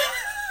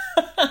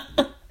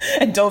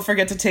 And don't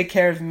forget to take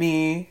care of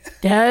me.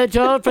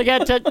 Don't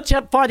forget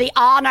to for the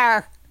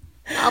honor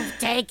of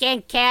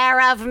taking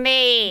care of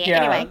me.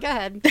 Yeah. Anyway, go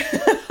ahead.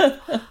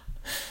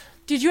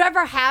 Did you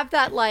ever have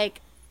that,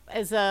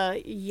 as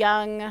a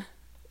young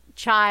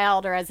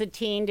child or as a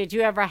teen, did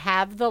you ever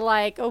have the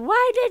why don't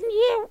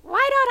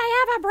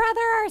I have a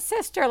brother or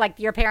sister? Like,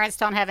 your parents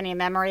don't have any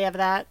memory of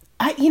that?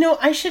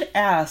 I should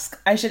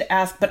ask,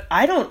 but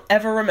I don't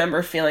ever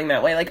remember feeling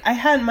that way. Like, I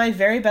had my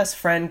very best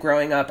friend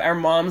growing up. Our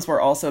moms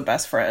were also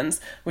best friends,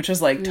 which was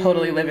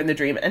totally living the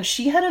dream. And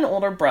she had an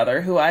older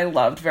brother who I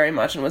loved very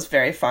much and was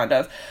very fond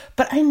of.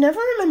 But I never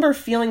remember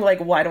feeling like,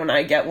 why don't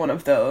I get one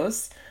of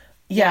those?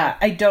 Yeah,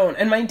 I don't.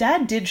 And my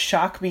dad did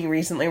shock me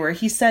recently, where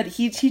he said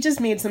he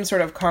just made some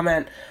sort of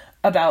comment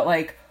about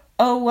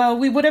oh, well,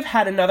 we would have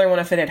had another one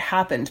if it had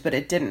happened, but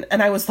it didn't.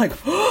 And I was like,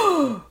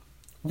 oh,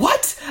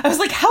 what? I was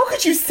like, how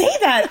could you say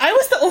that? I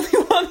was the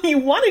only one you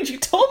wanted. You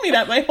told me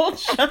that my whole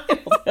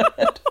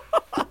childhood.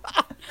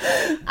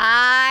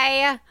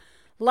 I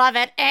love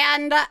it.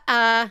 And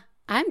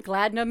I'm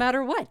glad no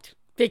matter what,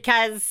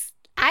 because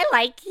I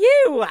like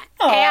you.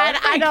 Oh, and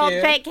I don't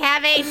you. think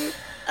having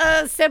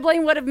a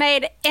sibling would have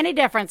made any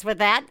difference with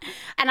that.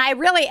 And I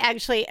really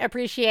actually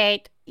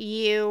appreciate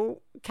you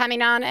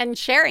coming on and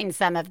sharing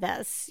some of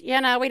this.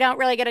 We don't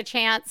really get a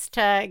chance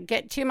to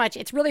get too much.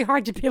 It's really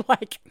hard to be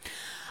like,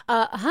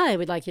 hi,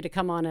 we'd like you to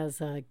come on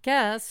as a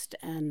guest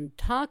and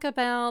talk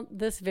about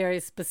this very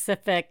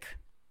specific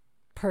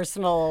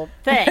personal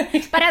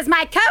thing. But as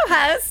my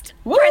co-host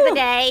for the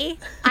day,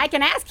 I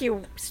can ask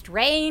you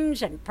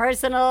strange and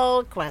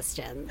personal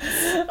questions.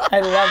 I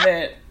love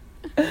it.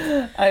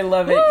 I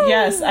love it. Woo!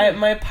 Yes,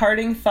 my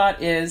parting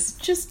thought is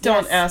just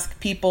don't ask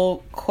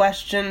people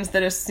questions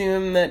that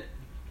assume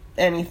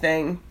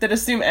anything.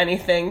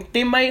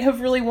 They might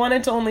have really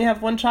wanted to only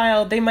have one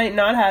child. They might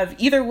not have.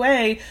 Either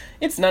way,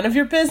 it's none of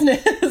your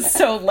business.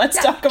 So let's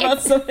talk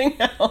about something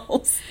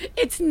else.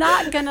 It's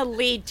not going to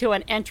lead to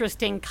an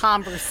interesting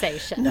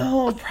conversation.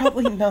 No,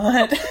 probably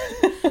not.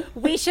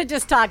 We should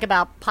just talk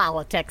about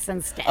politics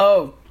instead.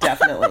 Oh,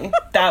 definitely.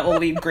 That will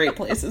lead great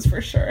places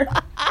for sure.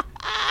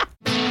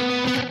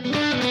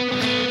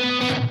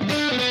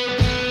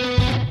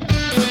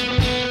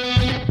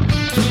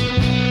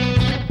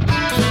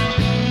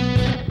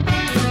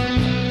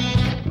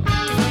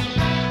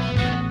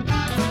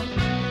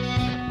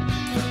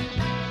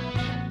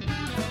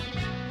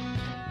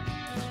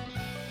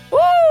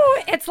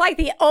 It's like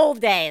the old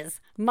days.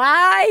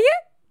 My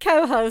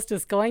co-host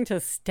is going to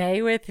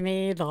stay with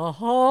me the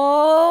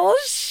whole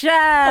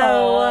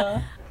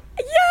show.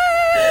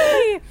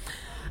 Yay!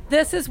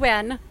 This is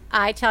when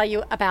I tell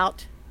you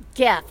about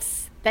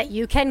gifts that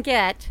you can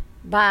get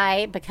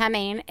by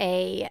becoming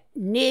a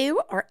new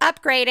or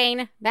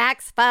upgrading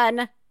Max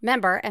Fun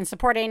member and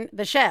supporting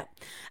the show.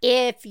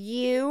 If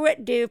you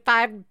do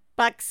 $5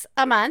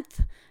 a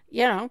month,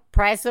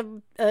 price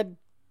of a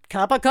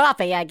cup of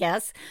coffee, I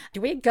guess.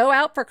 Do we go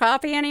out for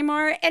coffee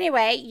anymore?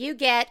 Anyway, you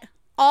get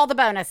all the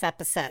bonus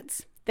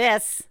episodes.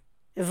 This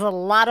is a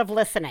lot of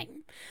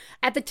listening.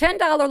 At the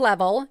 $10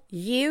 level,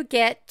 you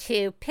get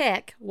to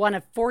pick one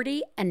of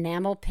 40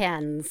 enamel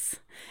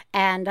pens.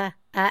 And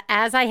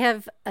as I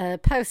have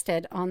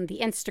posted on the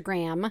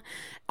Instagram,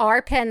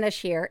 our pen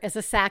this year is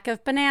a sack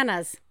of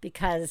bananas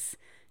because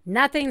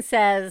nothing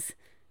says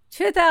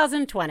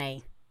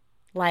 2020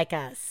 like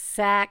a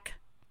sack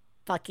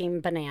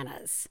fucking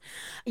bananas.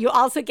 You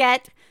also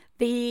get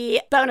the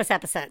bonus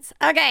episodes.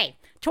 Okay,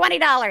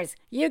 $20.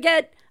 You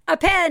get a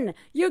pen.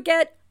 You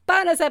get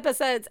bonus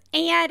episodes,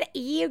 and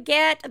you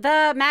get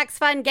the Max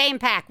Fun game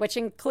pack, which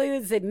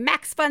includes the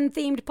Max Fun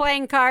themed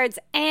playing cards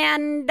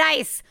and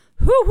dice.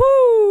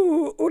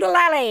 Hoo-hoo!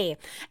 Oodalali!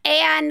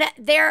 And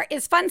there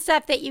is fun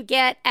stuff that you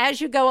get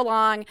as you go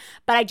along,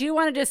 but I do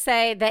want to just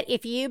say that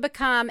if you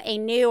become a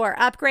new or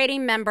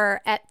upgrading member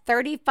at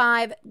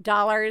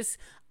 $35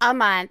 a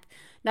month,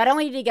 not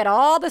only do you get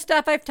all the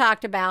stuff I've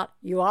talked about,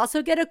 you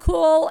also get a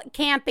cool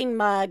camping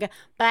mug,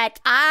 but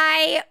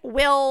I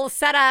will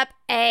set up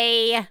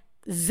a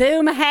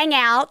Zoom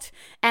hangout,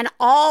 and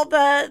all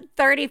the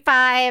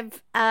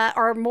 35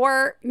 or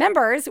more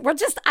members,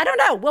 I don't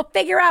know, we'll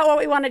figure out what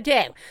we want to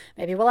do.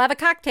 Maybe we'll have a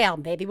cocktail.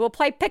 Maybe we'll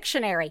play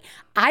Pictionary.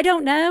 I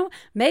don't know.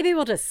 Maybe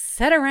we'll just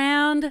sit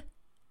around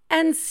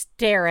and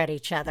stare at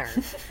each other.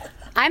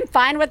 I'm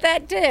fine with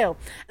that too.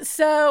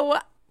 So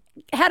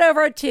head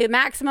over to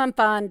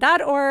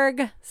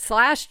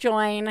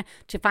MaximumFun.org/join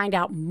to find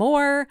out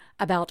more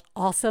about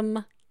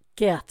awesome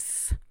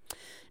gifts.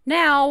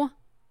 Now,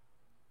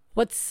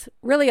 what's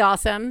really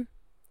awesome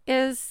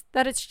is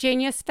that it's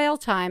Genius Fail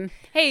time.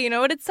 Hey, you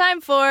know what it's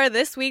time for?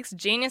 This week's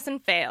Genius and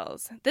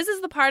Fails. This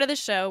is the part of the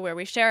show where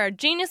we share our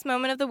genius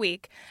moment of the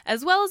week,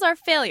 as well as our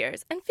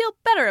failures, and feel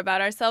better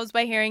about ourselves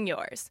by hearing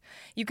yours.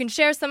 You can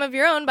share some of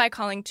your own by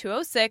calling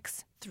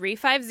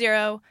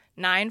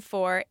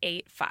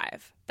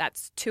 206-350-9485.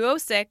 That's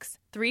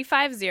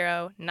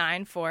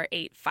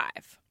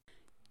 206-350-9485.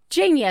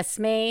 Genius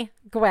me,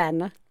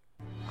 Gwen.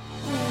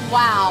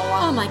 Wow.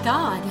 Oh my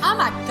God. Oh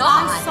my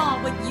God. I saw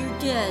what you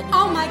did.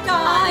 Oh my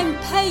God. I'm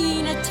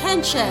paying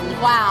attention.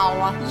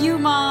 Wow. You,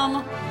 Mom,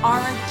 are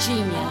a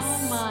genius.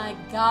 Oh my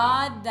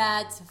God,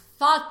 that's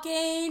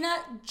fucking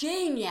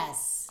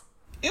genius.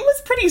 It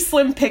was pretty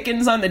slim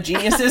pickings on the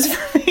geniuses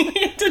for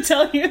me, to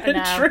tell you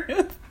the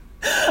truth.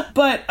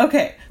 But,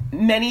 okay,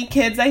 many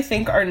kids, I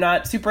think, are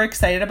not super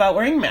excited about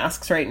wearing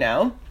masks right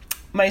now.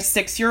 My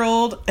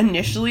 6-year-old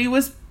initially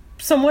was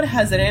somewhat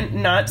hesitant,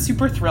 not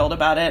super thrilled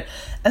about it,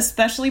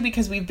 especially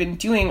because we've been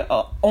doing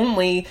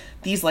only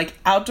these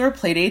outdoor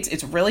play dates.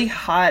 It's really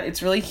hot.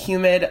 It's really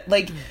humid.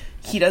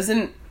 He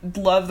doesn't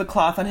love the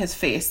cloth on his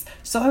face.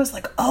 So I was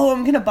like, oh,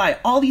 I'm going to buy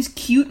all these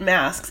cute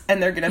masks,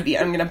 and I'm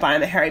going to buy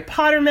him a Harry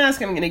Potter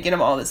mask. I'm going to get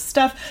him all this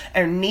stuff.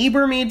 Our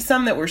neighbor made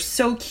some that were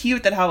so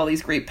cute that have all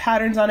these great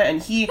patterns on it.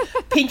 And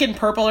pink and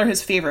purple are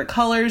his favorite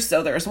colors.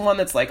 So there's one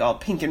that's all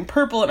pink and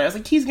purple. And I was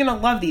like, he's going to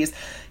love these.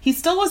 He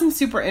still wasn't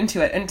super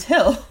into it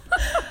until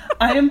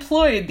I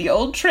employed the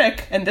old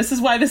trick. And this is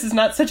why this is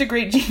not such a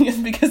great genius,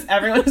 because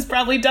everyone has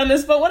probably done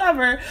this, but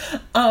whatever.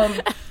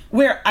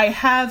 Where I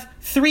have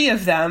 3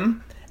 of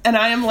them. And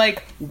I am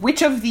like,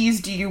 which of these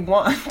do you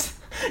want?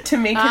 To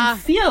make him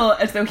feel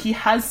as though he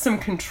has some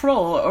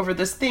control over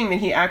this thing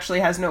that he actually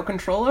has no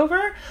control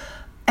over.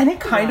 And it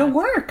kind of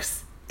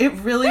works. It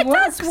really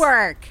works. It does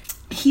work.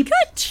 Good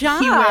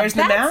job. He wears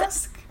the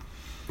mask.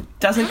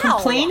 Doesn't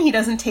complain. He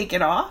doesn't take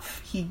it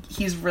off.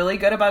 He's really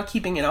good about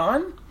keeping it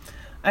on.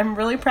 I'm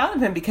really proud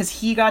of him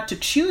because he got to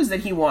choose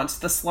that he wants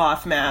the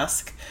sloth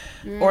mask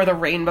or the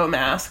rainbow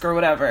mask or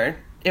whatever.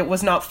 It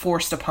was not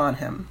forced upon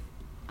him.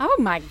 Oh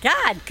my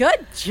God,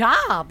 good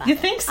job. You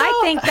think so? I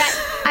think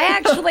that I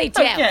actually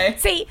do. Okay.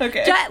 See,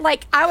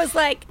 I was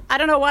like, I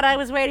don't know what I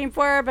was waiting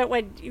for, but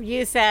when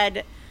you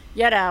said,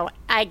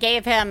 I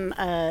gave him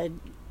a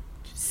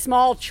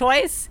small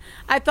choice,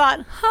 I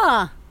thought,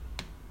 I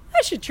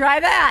should try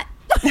that.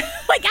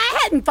 I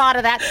hadn't thought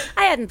of that.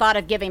 I hadn't thought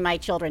of giving my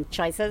children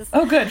choices.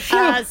 Oh, good.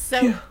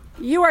 So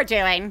you are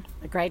doing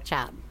a great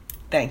job.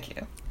 Thank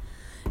you.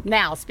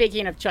 Now,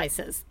 speaking of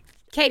choices,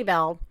 Katie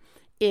Bell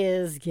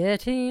is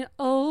getting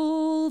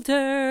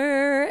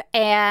older,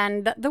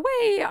 and the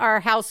way our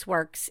house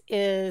works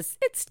is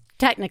it's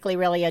technically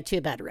really a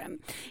 2-bedroom,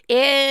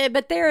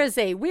 but there is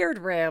a weird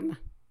room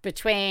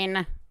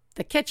between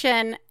the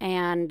kitchen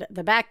and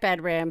the back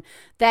bedroom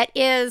that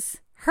is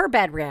her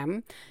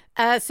bedroom,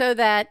 so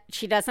that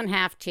she doesn't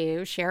have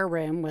to share a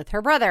room with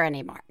her brother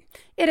anymore.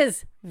 It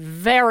is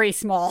very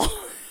small.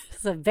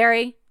 It's a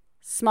very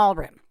small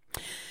room,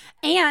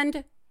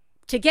 and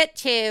to get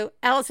to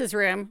Ellis's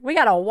room, we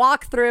got to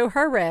walk through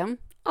her room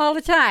all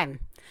the time.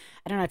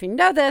 I don't know if you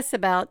know this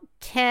about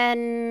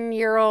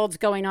 10-year-olds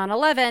going on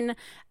 11.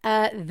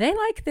 They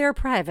like their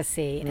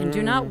privacy and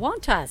do not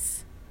want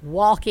us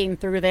walking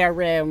through their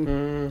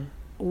room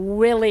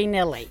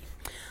willy-nilly.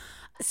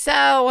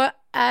 So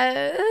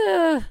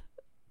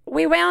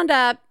we wound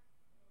up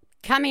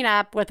coming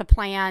up with a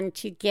plan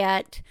to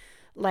get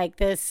like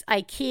this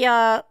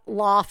IKEA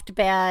loft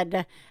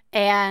bed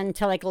and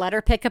to like let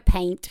her pick a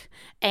paint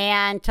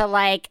and to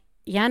like,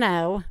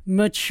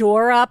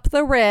 mature up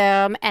the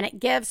room. And it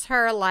gives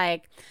her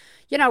like,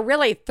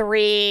 really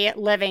 3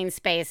 living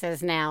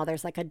spaces now.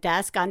 There's like a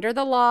desk under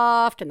the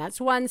loft, and that's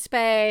one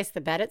space.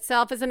 The bed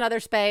itself is another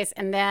space.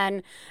 And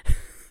then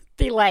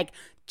the like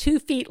 2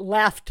 feet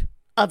left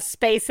of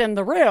space in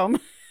the room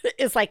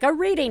is like a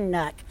reading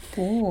nook.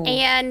 Ooh.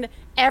 And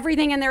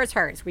everything in there is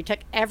hers. We took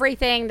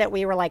everything that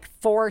we were like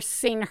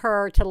forcing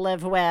her to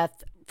live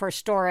with for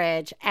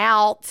storage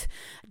out.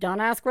 Don't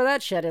ask where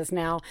that shit is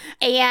now.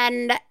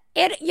 And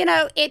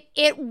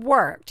it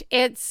worked.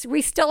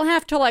 We still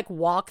have to like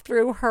walk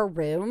through her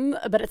room,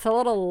 but it's a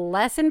little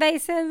less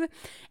invasive.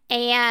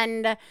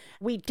 And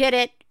we did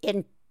it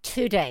in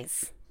 2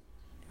 days.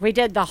 We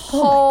did the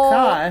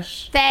whole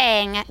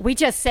thing. We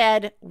just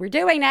said, we're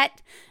doing it.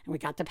 And we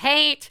got the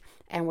paint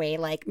and we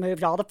like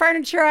moved all the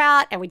furniture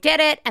out and we did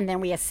it. And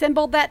then we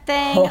assembled that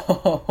thing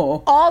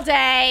all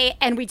day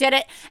and we did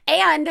it.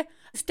 And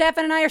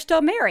Stefan and I are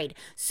still married.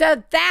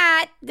 So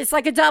that is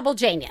like a double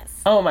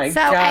genius. Oh my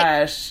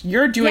gosh.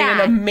 You're doing an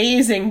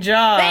amazing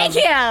job. Thank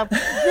you.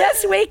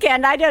 This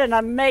weekend I did an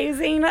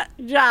amazing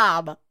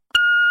job.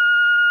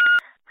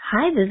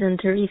 Hi, this is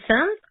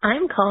Teresa.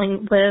 I'm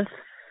calling with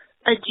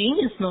a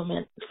genius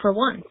moment for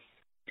once.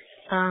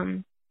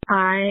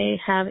 I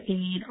have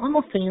an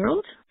almost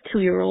 10-year-old,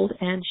 2-year-old,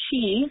 and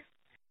she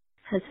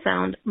has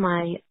found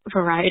my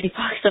variety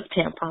box of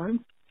tampons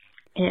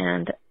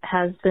and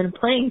has been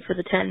playing for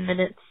the 10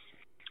 minutes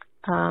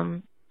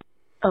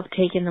of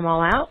taking them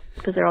all out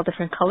because they're all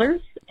different colors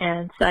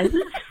and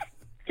sizes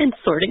and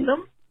sorting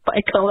them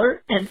by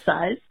color and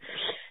size.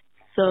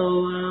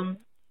 So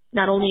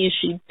not only is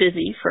she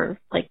busy for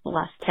like the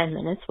last 10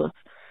 minutes with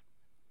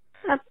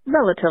a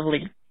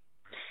relatively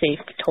safe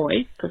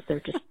toy because they're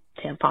just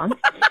tampons,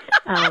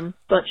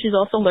 but she's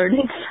also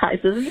learning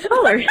sizes and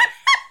colors.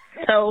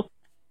 So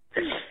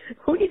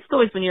who needs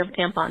toys when you have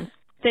tampons?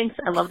 Thanks.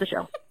 I love the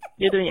show.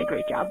 You're doing a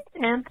great job.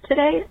 And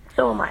today,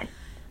 so am I.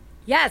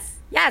 Yes.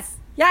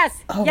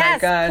 Oh my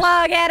gosh.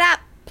 Plug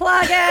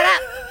it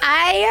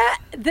up.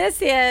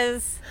 This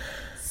is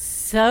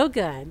so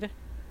good.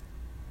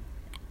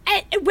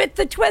 And with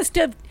the twist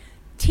of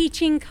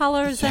teaching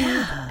colors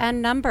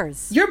and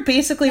numbers. You're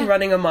basically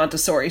running a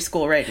Montessori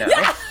school right now.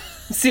 Yeah.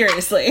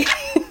 Seriously.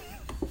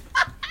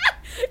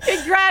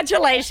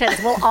 Congratulations.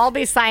 We'll all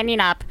be signing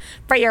up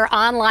for your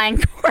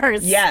online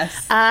course.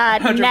 Yes.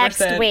 100%.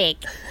 Next week.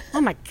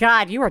 Oh my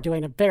God, you are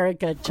doing a very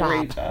good job.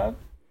 Great job.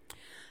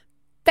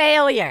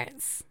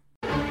 Failures.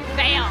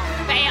 Fail.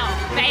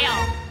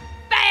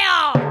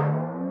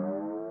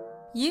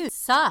 You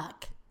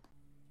suck.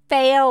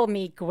 Fail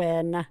me,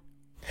 Gwen.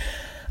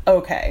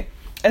 Okay.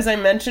 As I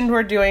mentioned,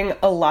 we're doing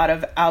a lot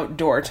of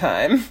outdoor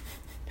time.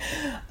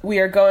 We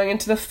are going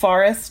into the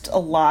forest a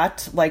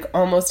lot, like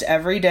almost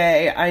every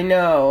day. I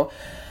know.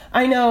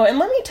 And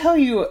let me tell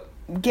you,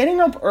 getting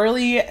up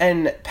early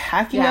and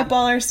packing up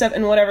all our stuff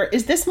and whatever,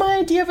 is this my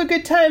idea of a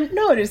good time?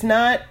 No, it is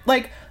not.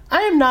 Like,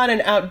 I am not an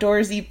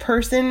outdoorsy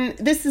person.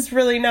 This is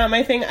really not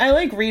my thing. I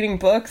like reading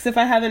books, if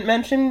I haven't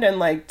mentioned, and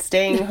like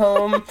staying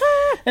home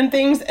and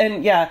things.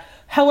 And yeah,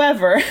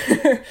 however,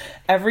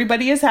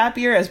 everybody is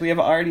happier, as we have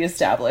already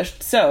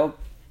established. So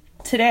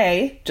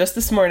today, just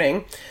this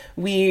morning,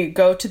 we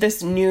go to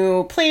this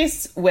new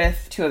place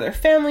with 2 other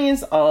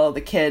families. All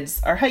the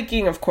kids are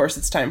hiking. Of course,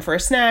 it's time for a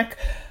snack.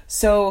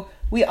 So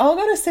we all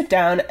go to sit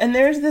down, and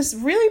there's this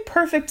really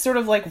perfect sort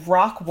of like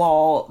rock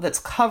wall that's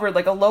covered,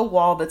 like a low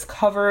wall that's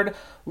covered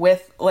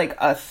with like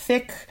a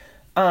thick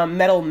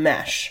metal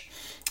mesh.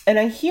 And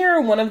I hear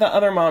one of the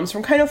other moms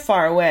from kind of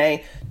far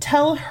away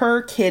tell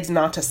her kids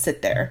not to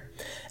sit there.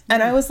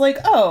 And I was like,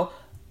 oh,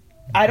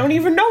 I don't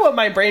even know what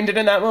my brain did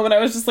in that moment. I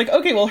was just like,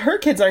 okay, well, her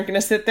kids aren't going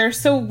to sit there,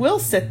 so we'll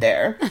sit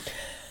there.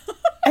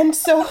 And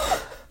so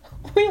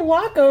we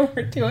walk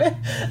over to it.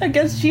 I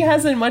guess she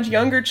has a much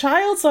younger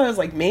child, so I was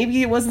like,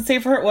 maybe it wasn't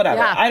safe for her, whatever.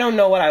 Yeah. I don't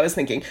know what I was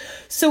thinking.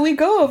 So we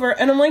go over,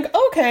 and I'm like,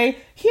 okay,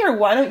 here,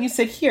 why don't you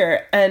sit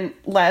here? And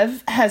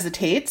Lev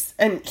hesitates,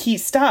 and he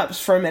stops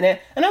for a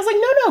minute, and I was like,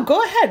 no,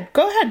 go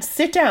ahead,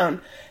 sit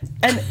down.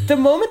 And the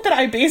moment that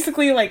I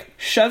basically, like,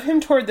 shove him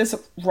toward this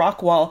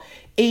rock wall,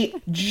 a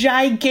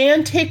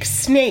gigantic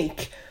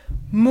snake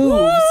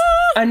moves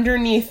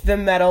underneath the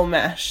metal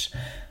mesh.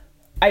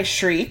 I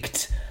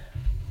shrieked.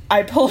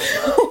 I pulled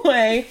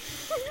away.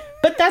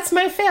 But that's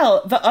my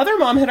fail. The other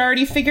mom had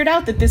already figured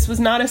out that this was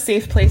not a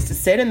safe place to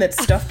sit and that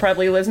stuff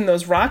probably lives in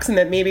those rocks and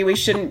that maybe we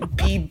shouldn't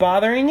be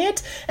bothering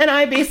it. And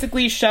I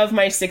basically shoved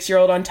my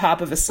 6-year-old on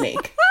top of a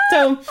snake.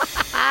 So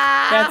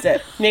that's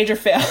it. Major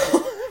fail.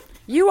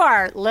 You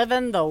are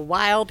living the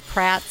wild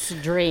krat's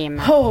dream.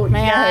 Oh,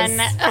 man.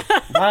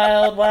 Yes.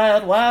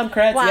 Wild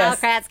krat's, Wild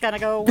krat's gonna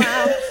go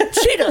wild.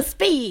 Cheetah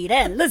speed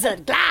and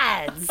lizard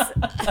glides.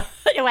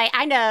 Anyway,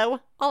 I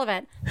know all of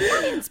it.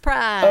 Lion's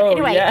pride. Oh,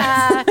 anyway,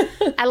 yes.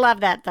 I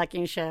love that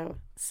fucking show.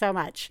 so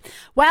much.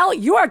 Well,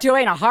 you are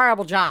doing a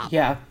horrible job.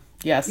 Yeah.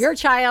 Yes. Your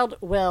child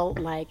will,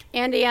 like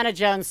Indiana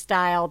Jones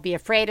style, be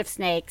afraid of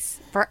snakes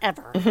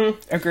forever.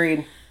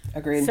 Agreed.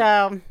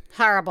 So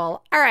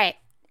horrible. All right.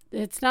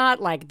 It's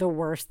not like the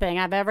worst thing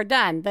I've ever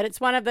done, but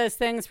it's one of those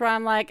things where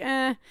I'm like,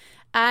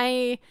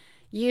 I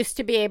used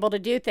to be able to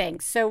do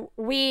things. So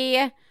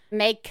we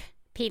make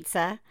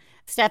pizza.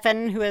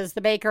 Stefan, who is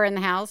the baker in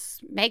the house,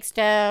 makes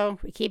dough.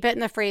 We keep it in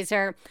the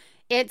freezer.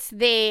 It's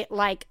the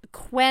like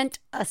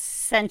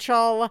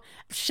quintessential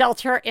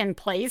shelter in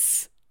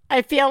place,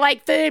 I feel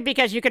like, food,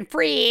 because you can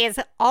freeze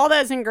all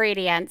those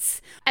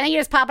ingredients and then you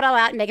just pop it all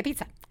out and make a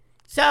pizza.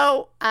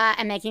 So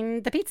I'm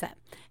making the pizza,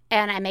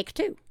 and I make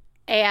 2.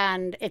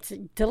 And it's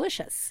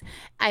delicious.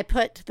 I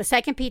put the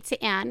second pizza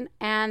in,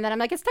 and then I'm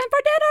like, it's time for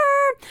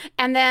dinner.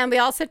 And then we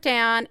all sit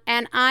down,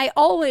 and I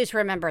always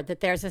remember that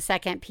there's a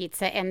second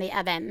pizza in the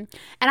oven.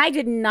 And I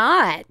did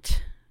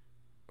not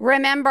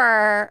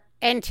remember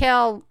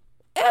until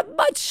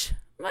much,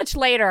 much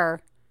later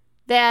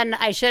than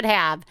I should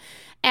have.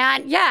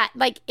 And yeah,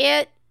 like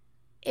it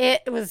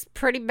was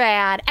pretty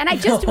bad. And I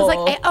just was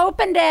like, I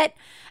opened it,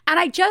 and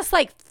I just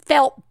like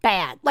felt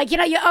bad. Like, you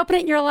know, you open it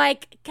and you're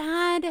like,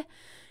 God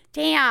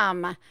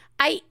damn,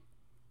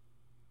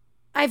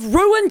 I've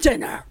ruined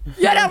dinner.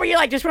 You know, where you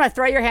like just want to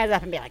throw your hands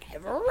up and be like,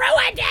 I've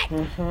ruined it.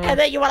 And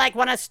then you like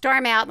want to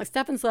storm out. And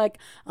Stefan's like,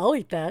 I'll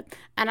eat that.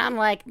 And I'm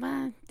like,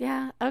 well,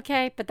 yeah,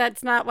 okay. But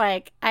that's not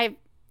like, I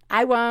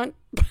won't.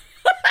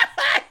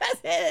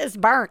 It's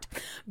burnt.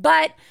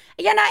 But,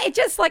 you know, it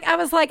just like, I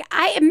was like,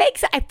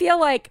 I feel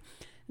like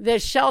the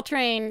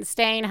sheltering,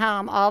 staying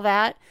home, all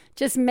that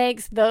just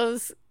makes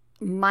those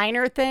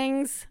minor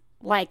things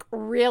like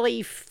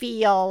really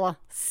feel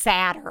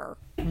sadder.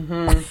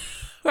 I'm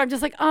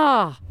just like,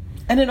 oh.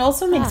 And it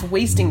also makes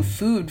wasting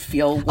food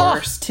feel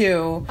worse,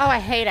 too. Oh, I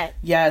hate it.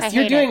 Yes,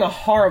 you're doing a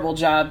horrible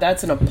job.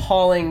 That's an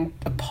appalling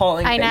thing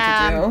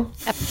to do.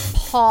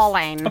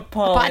 Appalling.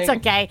 But it's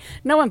okay.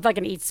 No one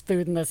fucking eats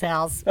food in this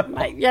house.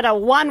 You know,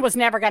 one was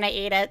never going to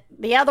eat it.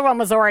 The other one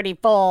was already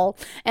full.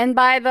 And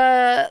by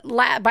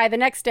the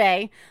next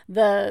day,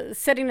 the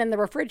sitting in the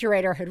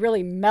refrigerator had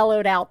really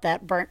mellowed out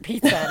that burnt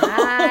pizza. And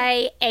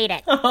I ate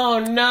it. Oh,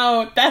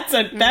 no.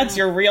 That's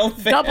your real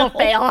fail. Double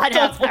fail. I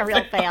know, it's my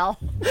real fail.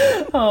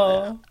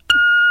 Oh.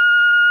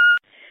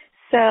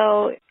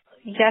 So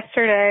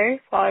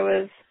yesterday, while I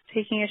was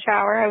taking a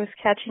shower, I was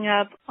catching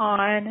up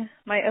on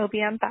my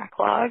OBM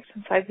backlog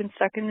since I've been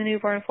stuck in the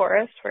newborn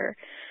forest for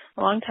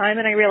a long time,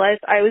 and I realized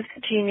I was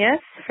a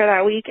genius for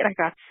that week, and I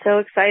got so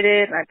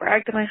excited, and I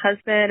bragged to my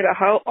husband about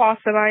how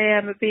awesome I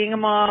am at being a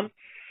mom.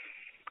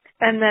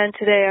 And then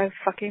today I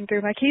fucking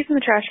threw my keys in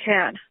the trash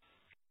can.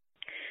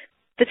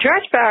 The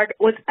trash bag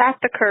was at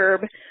the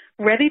curb,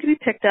 ready to be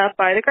picked up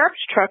by the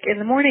garbage truck in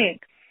the morning.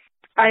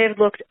 I have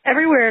looked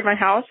everywhere in my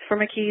house for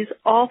my keys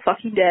all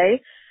fucking day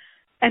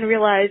and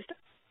realized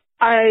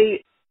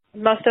I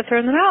must have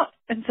thrown them out.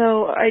 And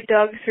so I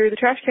dug through the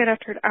trash can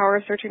after an hour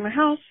of searching my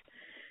house,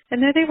 and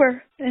there they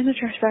were in the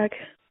trash bag.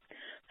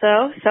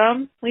 So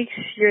some weeks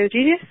you're the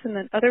genius, and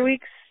then other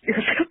weeks you're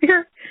a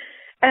failure.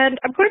 And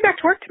I'm going back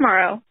to work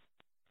tomorrow.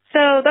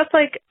 So that's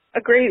like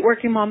a great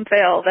working mom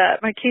fail,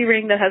 that my key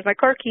ring that has my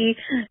car key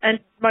and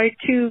my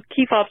 2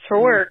 key fobs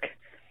for work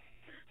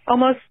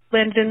almost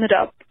landed in the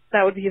dump.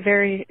 That would be a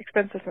very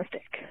expensive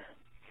mistake.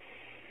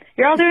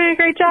 You're all doing a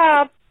great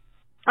job.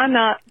 I'm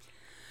not.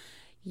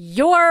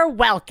 You're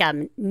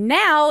welcome.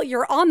 Now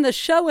you're on the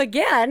show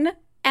again,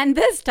 and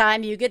this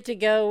time you get to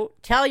go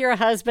tell your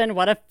husband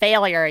what a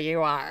failure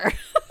you are.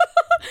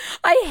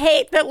 I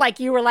hate that, like,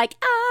 you were like,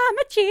 I'm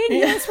a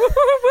genius, woo,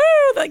 woo,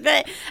 woo, like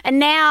that. And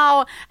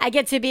now I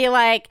get to be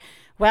like,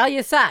 well,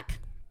 you suck.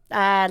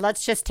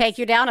 Let's just take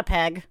you down a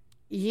peg.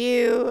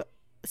 You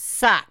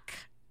suck.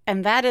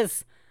 And that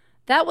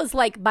was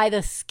like by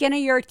the skin of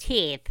your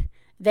teeth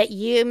that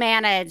you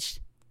managed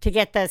to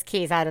get those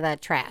keys out of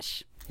that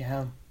trash.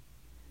 Yeah.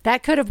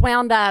 That could have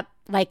wound up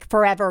like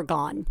forever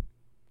gone.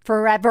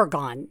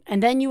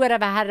 And then you would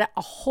have had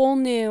a whole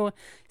new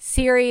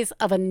series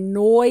of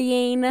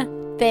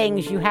annoying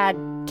things you had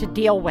to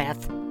deal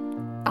with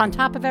on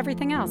top of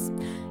everything else.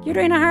 You're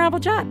doing a horrible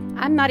job.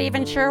 I'm not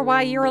even sure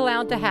why you're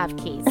allowed to have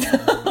keys.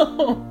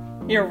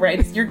 You're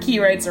right. Your key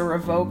rights are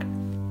revoked.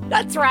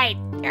 That's right.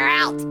 You're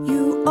out.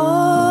 You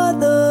are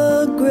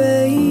the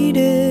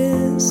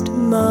greatest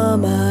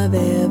mom I've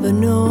ever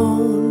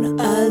known.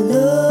 I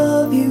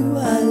love you,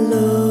 I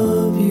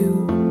love you.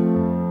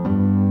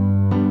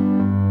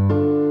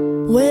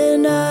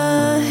 When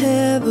I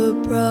have a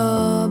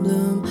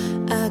problem,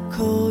 I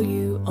call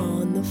you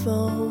on the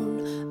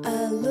phone.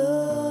 I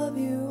love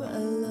you, I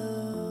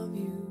love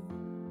you.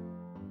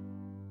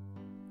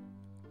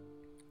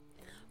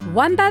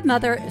 One Bad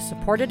Mother is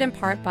supported in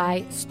part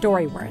by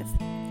Storyworth.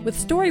 With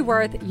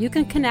Storyworth, you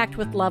can connect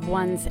with loved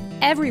ones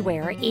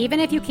everywhere, even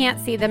if you can't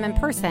see them in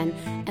person,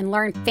 and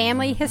learn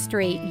family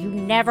history you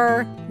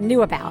never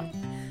knew about.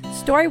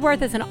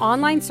 Storyworth is an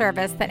online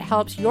service that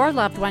helps your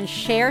loved ones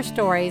share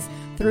stories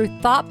through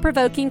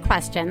thought-provoking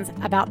questions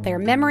about their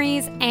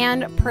memories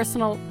and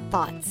personal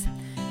thoughts.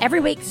 Every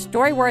week,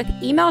 Storyworth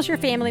emails your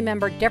family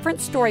member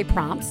different story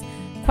prompts,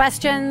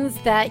 questions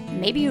that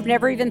maybe you've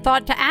never even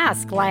thought to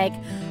ask, like,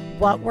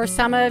 what were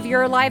some of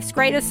your life's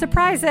greatest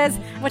surprises?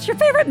 What's your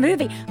favorite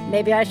movie?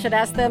 Maybe I should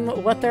ask them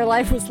what their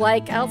life was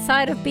like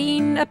outside of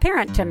being a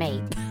parent to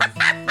me.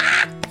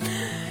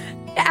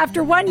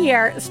 After 1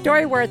 year,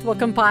 Storyworth will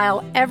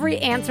compile every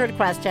answered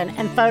question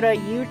and photo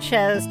you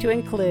chose to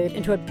include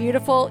into a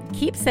beautiful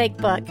keepsake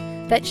book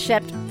that's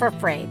shipped for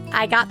free.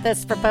 I got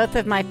this for both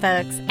of my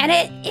folks,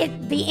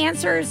 and the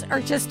answers are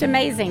just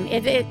amazing.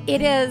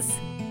 It is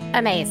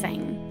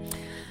amazing.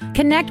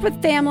 Connect with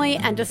family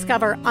and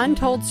discover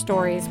untold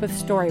stories with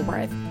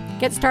Storyworth.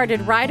 Get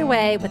started right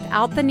away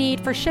without the need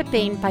for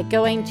shipping by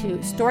going to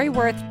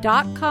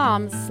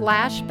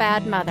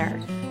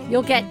storyworth.com/badmother.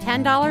 You'll get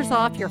 $10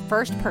 off your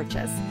first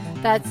purchase.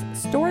 That's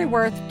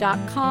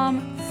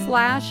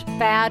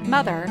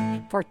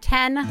storyworth.com/badmother for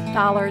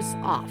 $10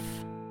 off.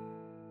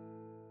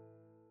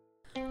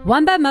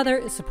 One Bad Mother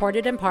is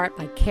supported in part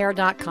by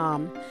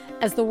Care.com.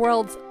 As the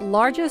world's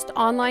largest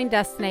online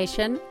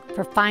destination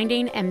for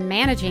finding and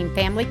managing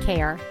family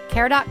care,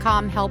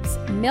 Care.com helps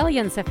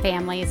millions of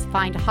families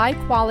find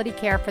high-quality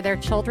care for their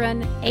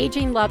children,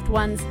 aging loved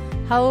ones,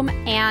 home,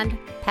 and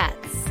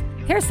pets.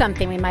 Here's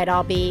something we might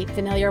all be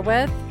familiar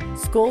with.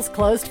 School's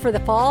closed for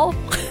the fall?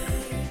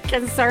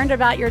 Concerned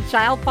about your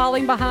child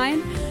falling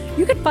behind?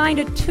 You could find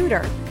a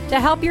tutor to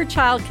help your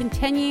child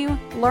continue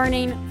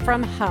learning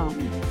from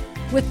home.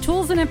 With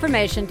tools and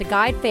information to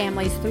guide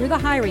families through the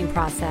hiring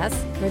process,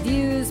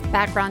 reviews,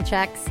 background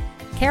checks,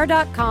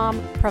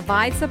 Care.com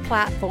provides a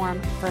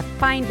platform for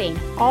finding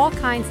all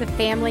kinds of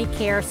family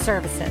care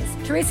services.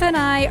 Teresa and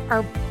I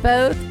are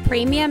both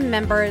premium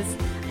members.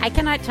 I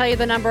cannot tell you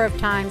the number of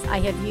times I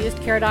have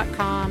used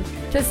Care.com.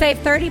 To save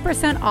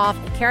 30% off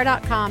a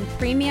Care.com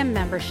premium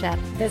membership,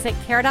 visit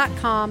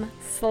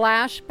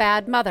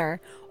Care.com/badmother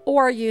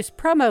or use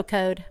promo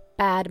code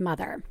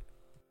BADMOTHER.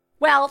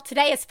 Well,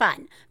 today is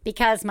fun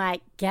because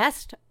my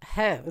guest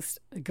host,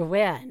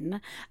 Gwen,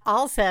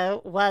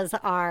 also was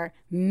our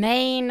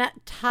main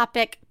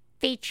topic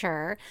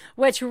feature,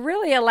 which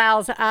really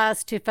allows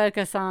us to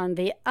focus on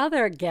the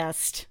other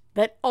guest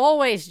that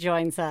always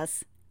joins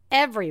us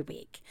every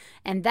week,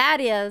 and that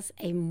is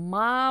a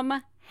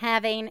mom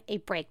having a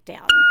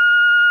breakdown.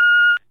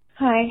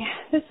 Hi,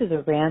 this is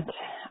a rant.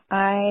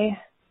 I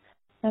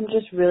am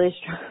just really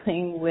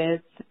struggling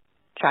with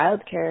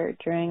childcare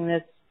during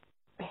this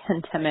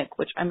pandemic,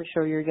 which I'm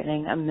sure you're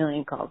getting a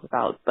million calls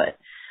about, but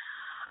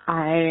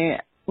I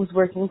was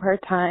working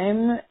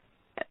part-time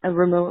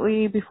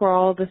remotely before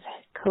all this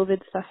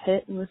COVID stuff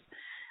hit and was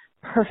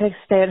perfect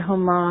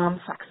stay-at-home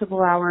mom,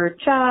 flexible hour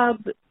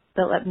job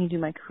that let me do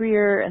my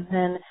career, and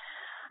then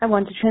I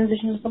wanted to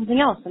transition to something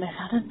else, and I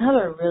found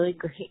another really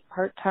great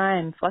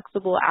part-time,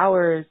 flexible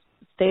hours,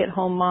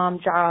 stay-at-home mom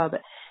job,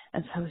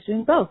 and so I was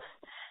doing both.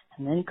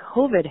 And then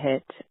COVID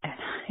hit, and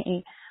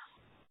I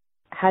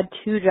had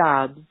 2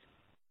 jobs,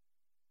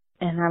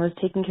 and I was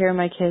taking care of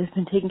my kids,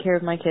 been taking care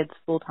of my kids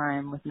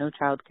full-time with no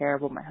child care,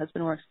 but my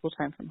husband works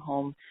full-time from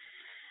home.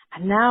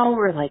 And now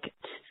we're like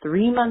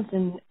 3 months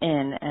in,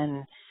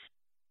 and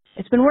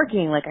it's been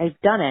working. Like,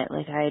 I've done it.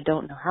 Like, I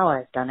don't know how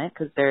I've done it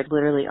because there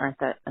literally aren't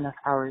that enough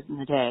hours in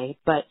the day.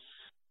 But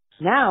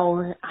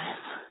now I'm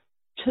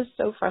just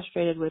so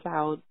frustrated with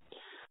how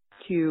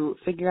to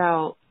figure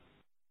out,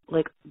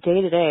 like,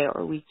 day to day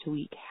or week to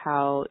week,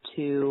 how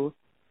to,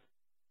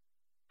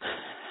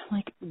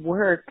 like,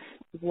 work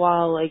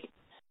while, like,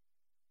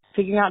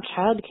 figuring out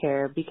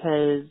childcare,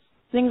 because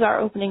things are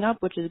opening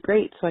up, which is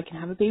great, so I can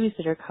have a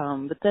babysitter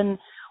come. But then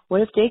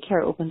what if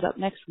daycare opens up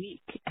next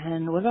week?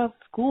 And what about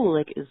school?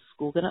 Like, is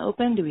school going to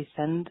open? Do we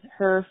send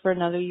her for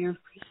another year of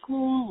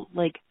preschool?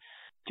 Like,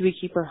 do we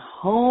keep her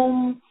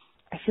home?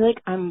 I feel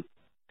like I'm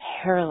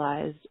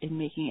paralyzed in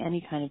making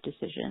any kind of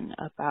decision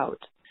about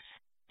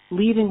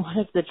leaving one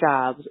of the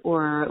jobs,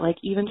 or like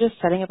even just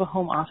setting up a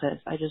home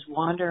office. I just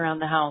wander around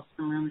the house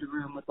from room to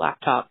room with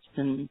laptops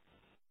and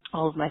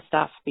all of my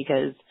stuff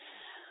because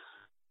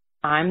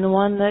I'm the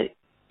one that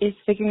is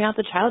figuring out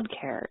the child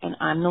care, and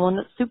I'm the one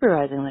that's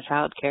supervising the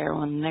child care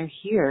when they're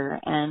here,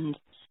 and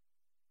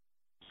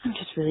I'm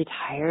just really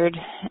tired.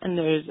 And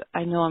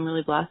I know I'm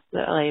really blessed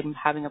that I'm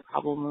having a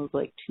problem with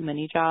like too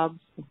many jobs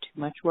and too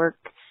much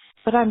work,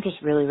 but I'm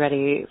just really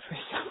ready for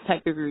some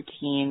type of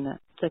routine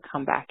to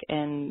come back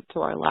into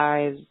our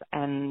lives,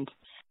 and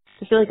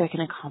I feel like I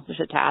can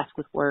accomplish a task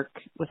with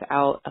work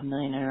without a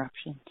million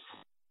interruptions.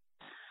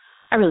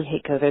 I really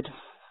hate COVID.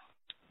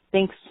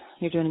 Thanks.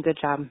 You're doing a good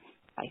job.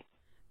 Bye.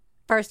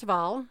 First of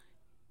all,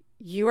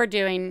 you are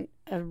doing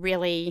a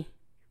really,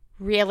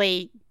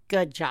 really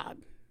good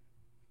job.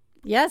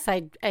 Yes,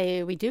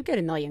 we do get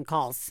a million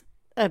calls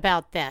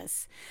about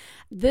this.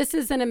 This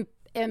is an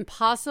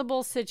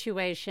impossible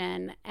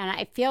situation, and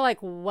I feel like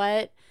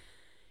what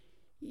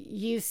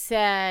you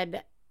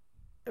said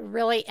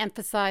really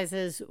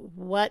emphasizes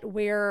what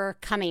we're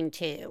coming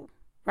to,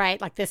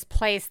 right? Like this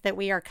place that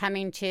we are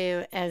coming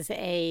to as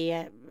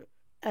a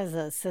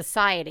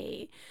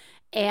society.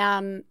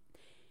 And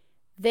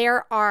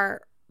there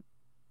are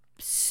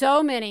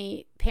so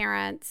many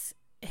parents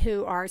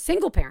who are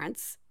single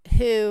parents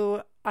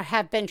who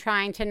have been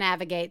trying to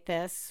navigate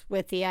this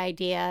with the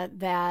idea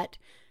that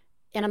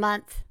in a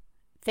month,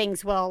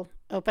 things will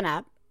open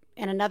up.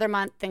 In another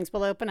month, things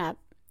will open up.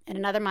 In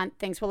another month,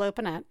 things will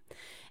open up.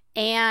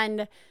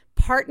 And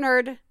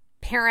partnered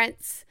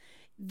parents,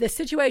 the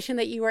situation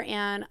that you are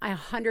in, I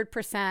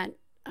 100%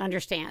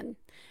 understand.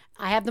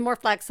 I have the more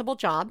flexible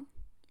job,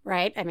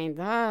 right? I mean,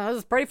 this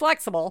is pretty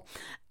flexible.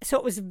 So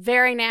it was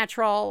very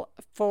natural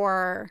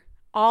for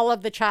all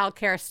of the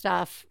childcare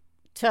stuff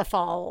to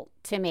fall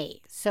to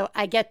me. So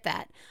I get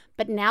that.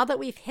 But now that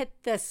we've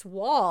hit this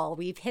wall,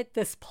 we've hit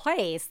this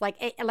place,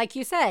 like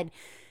you said,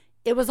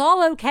 it was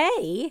all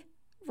okay,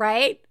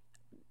 right?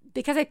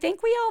 Because I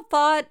think we all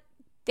thought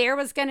there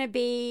was going to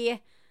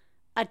be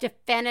a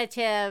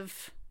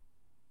definitive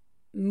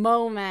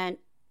moment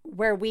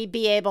where we'd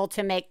be able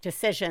to make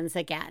decisions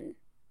again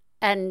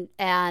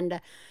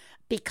and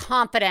be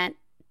confident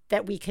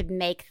that we could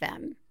make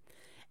them.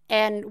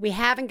 And we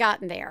haven't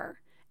gotten there.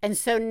 And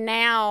so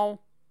now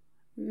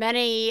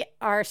many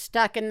are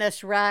stuck in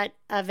this rut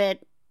of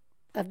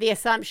the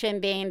assumption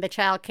being the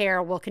child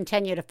care will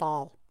continue to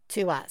fall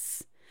to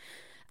us.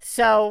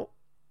 So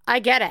I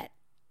get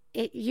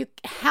it.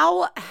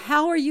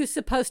 How are you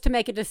supposed to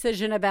make a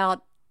decision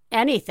about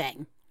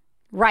anything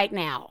right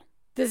now?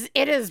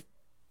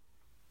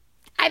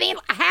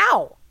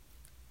 How?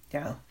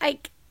 Yeah.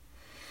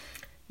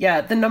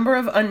 Yeah, the number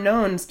of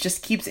unknowns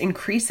just keeps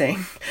increasing,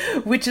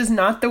 which is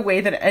not the way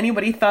that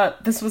anybody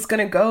thought this was going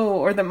to go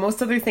or that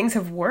most other things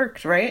have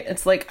worked, right?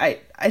 It's like,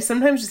 I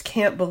sometimes just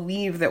can't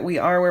believe that we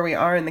are where we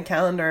are in the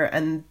calendar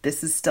and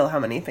this is still how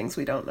many things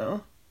we don't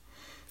know.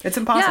 It's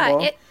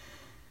impossible. Yeah,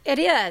 it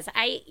is.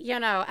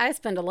 I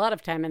spend a lot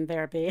of time in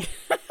therapy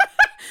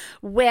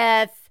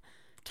with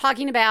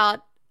talking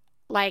about,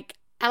 like,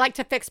 I like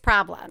to fix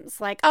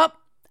problems. Like,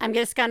 I'm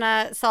just going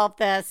to solve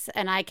this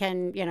and I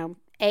can,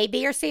 A,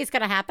 B, or C is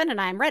going to happen, and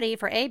I'm ready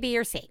for A, B,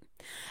 or C.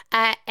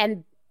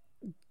 And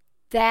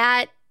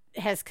that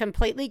has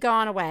completely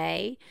gone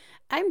away.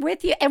 I'm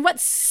with you. And what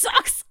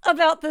sucks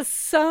about this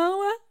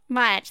so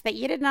much that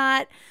you did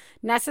not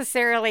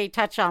necessarily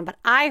touch on, but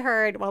I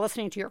heard while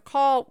listening to your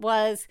call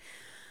was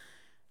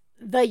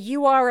the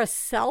you are a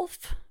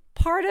self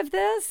part of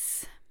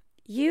this.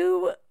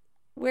 You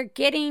were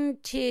getting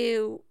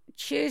to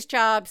choose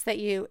jobs that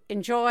you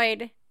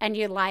enjoyed and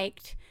you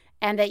liked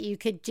and that you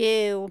could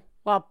do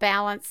while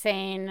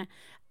balancing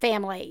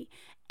family.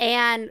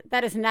 And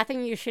that is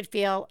nothing you should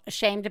feel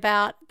ashamed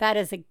about. That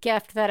is a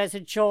gift. That is a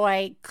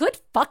joy. Good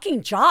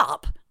fucking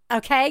job.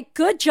 Okay?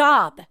 Good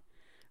job.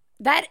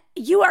 That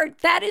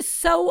is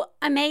so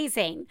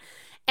amazing.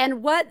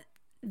 And what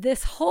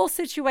this whole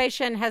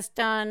situation has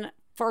done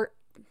for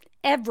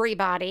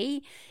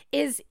everybody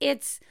is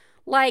it's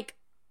like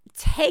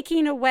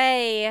taking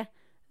away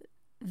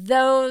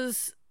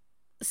those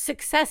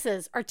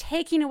successes, are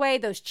taking away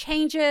those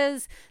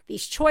changes,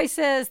 these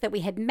choices that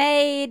we had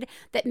made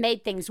that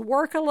made things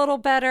work a little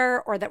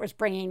better or that was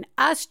bringing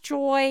us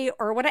joy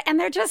or what. And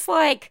they're just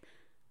like,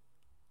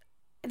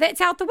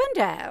 that's out the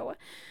window.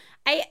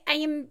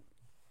 I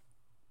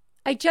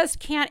just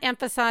can't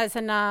emphasize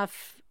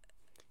enough.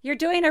 You're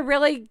doing a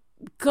really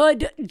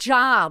good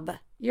job.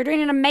 You're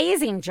doing an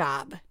amazing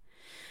job.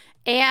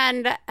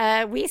 And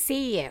we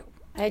see you.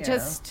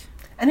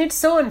 And it's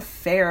so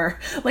unfair.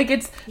 Like,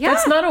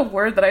 that's not a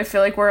word that I feel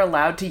like we're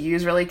allowed to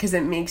use, really, because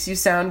it makes you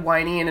sound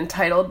whiny and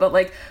entitled. But,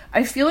 like,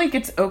 I feel like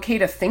it's okay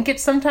to think it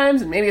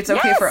sometimes, and maybe it's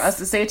okay for us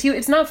to say it to you.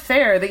 It's not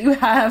fair that you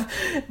have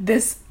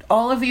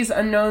all of these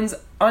unknowns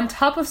on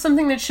top of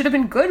something that should have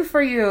been good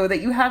for you,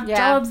 that you have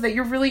jobs that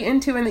you're really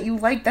into and that you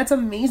like. That's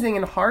amazing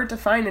and hard to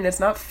find, and it's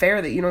not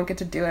fair that you don't get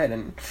to do it.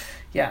 And,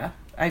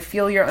 I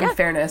feel your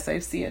unfairness. I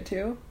see it,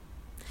 too.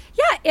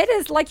 Yeah, it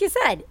is, like you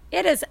said,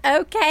 it is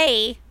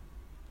okay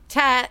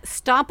to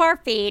stomp our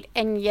feet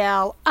and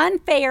yell,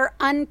 unfair,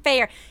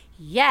 unfair.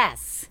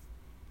 Yes,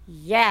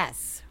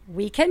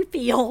 we can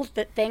feel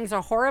that things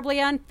are horribly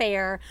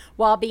unfair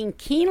while being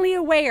keenly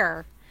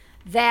aware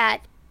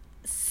that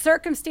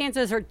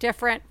circumstances are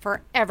different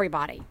for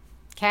everybody,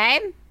 okay?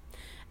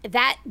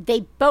 That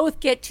they both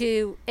get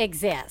to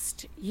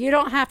exist. You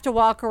don't have to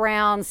walk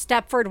around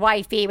Stepford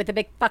wifey with a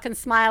big fucking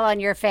smile on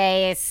your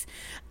face,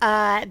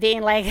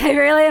 being like, I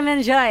really am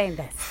enjoying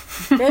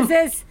this. This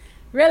is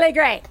really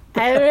great.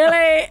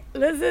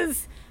 This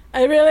is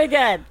really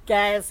good,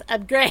 guys.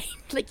 I'm great.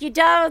 Like, you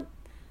don't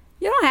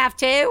have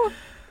to.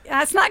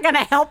 That's not going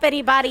to help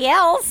anybody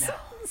else. No.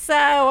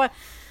 So,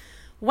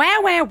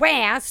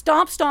 wah,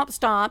 stomp, stomp,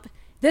 stomp.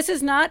 This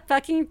is not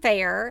fucking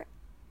fair.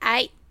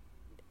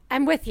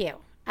 I'm with you.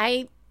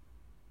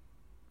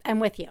 I'm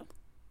with you.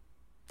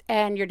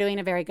 And you're doing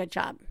a very good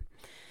job.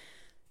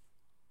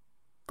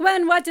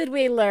 Gwen, what did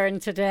we learn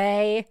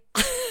today?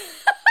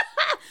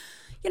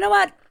 You know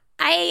what?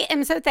 I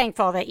am so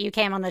thankful that you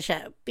came on the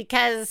show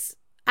because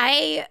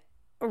I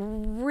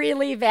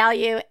really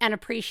value and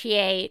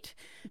appreciate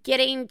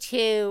getting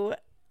to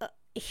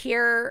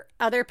hear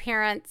other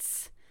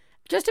parents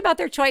just about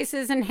their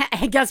choices. And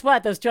guess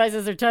what? Those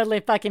choices are totally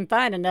fucking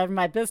fine and none of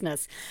my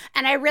business.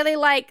 And I really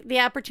like the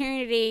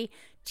opportunity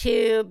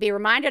to be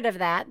reminded of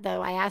that,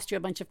 though I asked you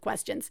a bunch of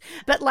questions.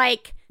 But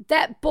like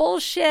that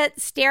bullshit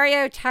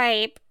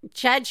stereotype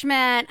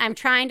judgment, I'm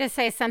trying to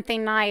say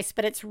something nice,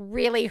 but it's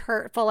really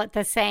hurtful at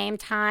the same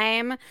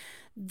time.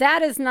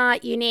 That is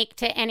not unique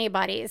to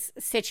anybody's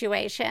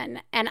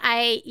situation. And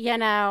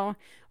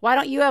why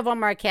don't you have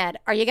one more kid?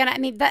 Are you going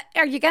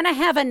to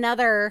have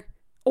another,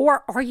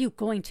 or are you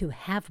going to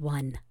have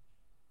one?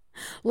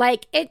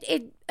 Like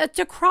it's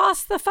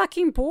across the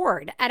fucking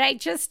board. And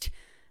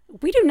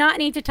we do not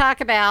need to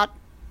talk about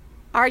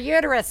our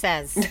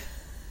uteruses,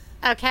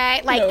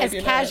 okay? Like as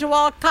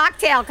casual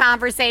cocktail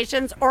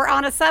conversations or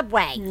on a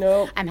subway.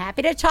 Nope. I'm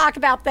happy to talk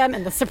about them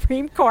in the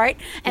Supreme Court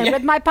and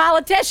with my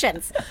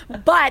politicians.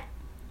 But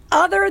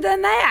other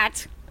than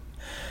that,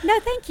 no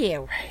thank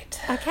you.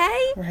 Right.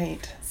 Okay?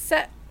 Right.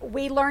 So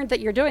we learned that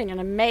you're doing an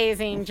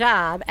amazing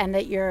job and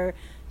that your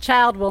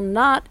child will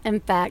not, in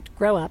fact,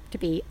 grow up to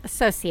be a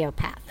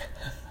sociopath.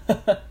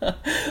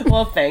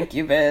 Well, thank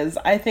you, Biz.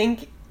 I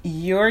think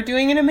you're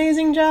doing an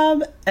amazing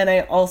job. And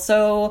I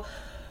also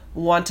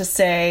want to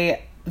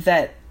say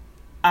that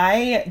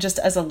I, just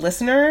as a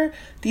listener,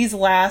 these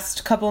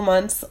last couple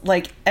months,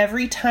 like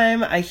every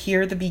time I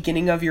hear the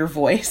beginning of your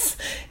voice,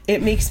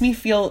 it makes me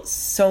feel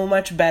so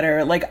much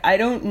better. Like, I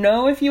don't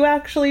know if you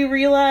actually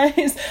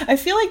realize, I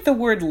feel like the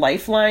word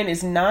lifeline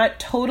is not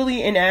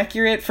totally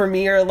inaccurate for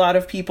me or a lot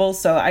of people.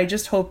 So I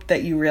just hope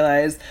that you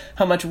realize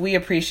how much we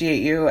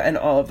appreciate you and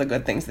all of the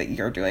good things that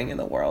you're doing in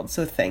the world.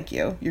 So thank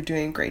you. You're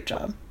doing a great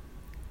job.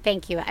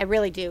 Thank you. I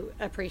really do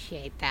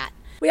appreciate that.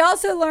 We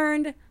also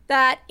learned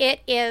that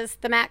it is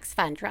the Max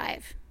Fun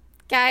Drive.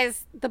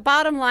 Guys, the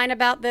bottom line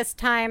about this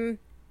time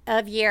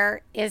of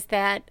year is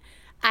that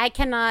I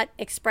cannot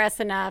express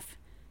enough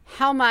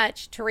how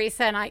much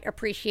Teresa and I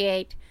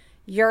appreciate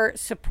your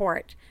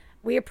support.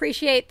 We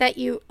appreciate that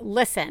you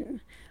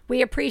listen.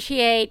 We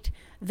appreciate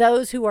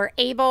those who are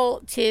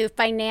able to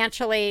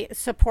financially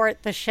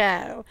support the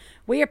show.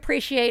 We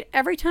appreciate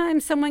every time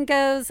someone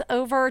goes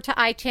over to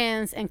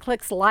iTunes and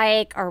clicks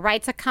like or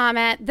writes a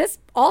comment. This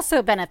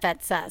also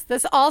benefits us.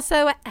 This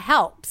also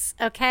helps,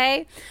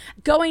 okay?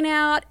 Going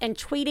out and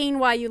tweeting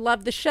why you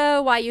love the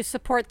show, why you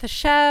support the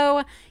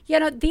show.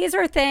 These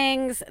are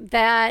things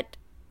that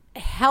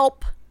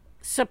help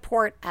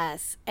support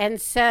us. And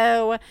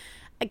so,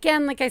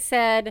 again, like I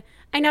said,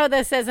 I know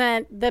this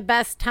isn't the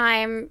best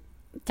time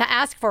to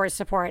ask for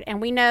support, and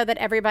we know that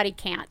everybody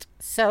can't.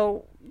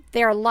 So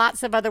there are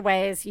lots of other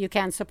ways you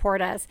can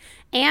support us.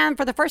 And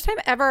for the first time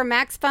ever,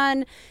 Max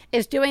Fun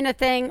is doing a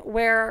thing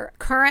where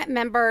current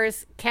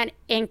members can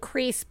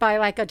increase by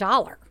like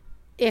 $1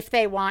 if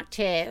they want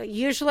to.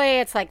 Usually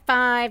it's like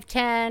 $5,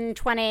 $10,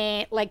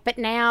 $20, but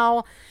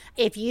now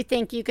if you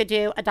think you could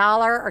do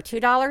 $1 or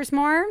 $2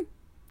 more,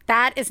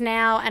 that is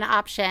now an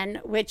option,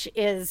 which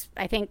is,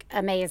 I think,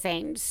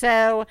 amazing.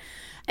 So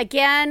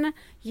again,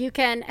 you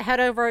can head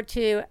over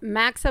to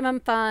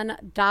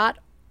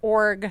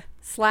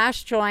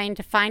MaximumFun.org/join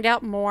to find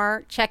out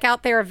more. Check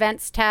out their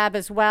events tab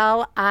as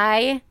well.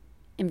 I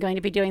am going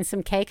to be doing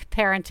some cake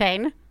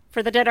parenting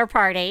for the dinner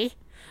party.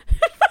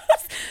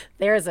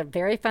 There is a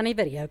very funny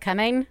video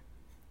coming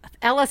of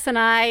Ellis and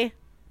I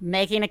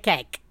making a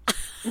cake.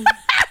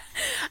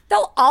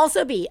 There'll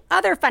also be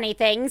other funny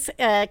things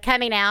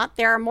coming out.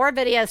 There are more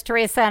videos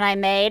Teresa and I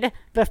made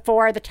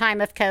before the time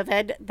of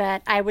COVID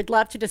that I would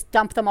love to just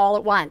dump them all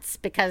at once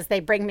because they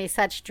bring me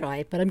such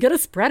joy, but I'm going to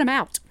spread them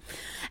out.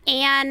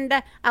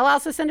 And I'll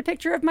also send a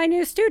picture of my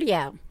new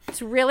studio.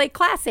 It's really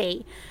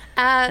classy.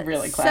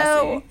 Really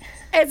classy.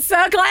 It's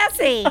so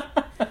classy.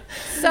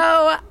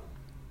 So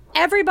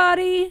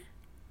everybody,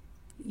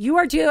 you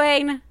are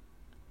doing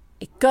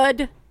a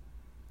good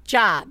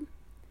job.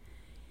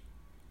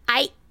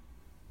 I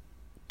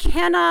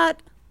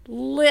cannot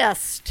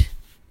list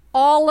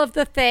all of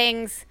the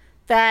things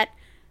that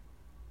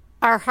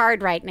are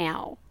hard right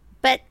now.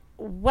 But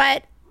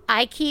what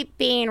I keep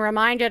being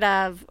reminded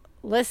of,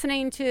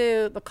 listening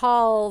to the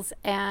calls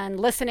and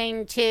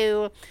listening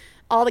to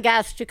all the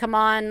guests who come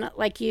on,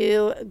 like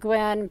you,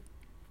 Gwen,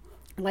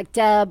 like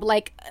Deb,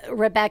 like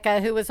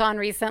Rebecca, who was on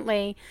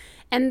recently,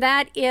 and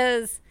that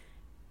is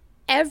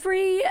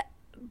everybody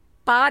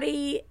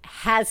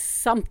has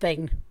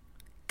something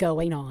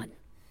going on.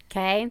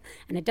 Okay.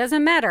 And it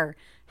doesn't matter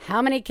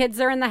how many kids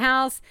are in the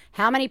house,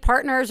 how many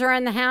partners are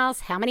in the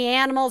house, how many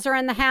animals are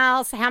in the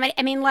house,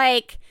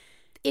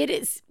 it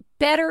is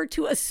better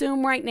to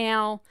assume right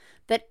now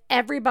that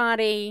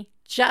everybody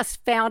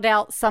just found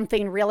out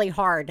something really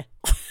hard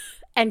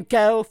and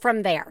go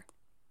from there.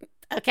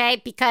 Okay.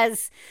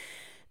 Because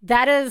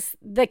that is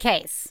the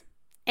case.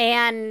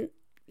 And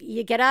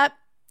you get up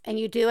and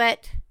you do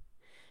it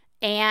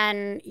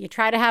and you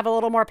try to have a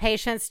little more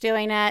patience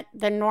doing it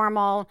than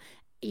normal.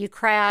 You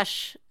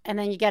crash and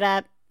then you get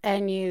up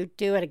and you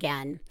do it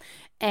again.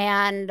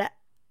 And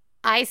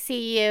I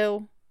see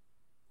you.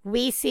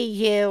 We see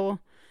you.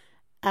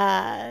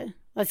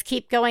 Let's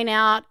keep going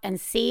out and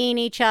seeing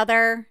each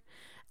other.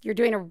 You're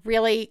doing a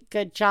really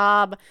good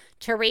job.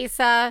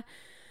 Teresa,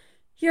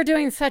 you're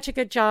doing such a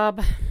good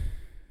job.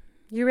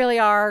 You really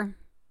are.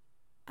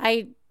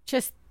 I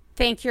just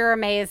think you're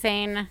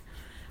amazing.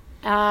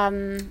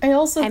 I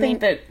also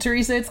think that,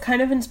 Teresa, it's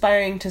kind of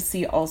inspiring to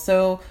see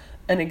also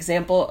an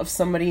example of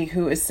somebody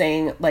who is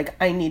saying, like,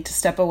 I need to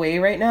step away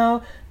right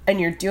now, and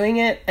you're doing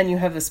it, and you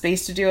have the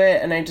space to do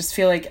it, and I just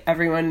feel like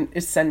everyone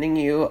is sending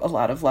you a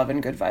lot of love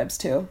and good vibes,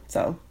 too.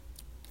 So,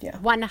 yeah.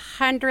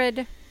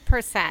 100%.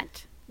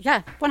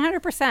 Yeah,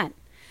 100%.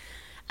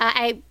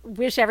 I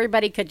wish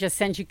everybody could just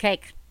send you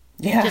cake.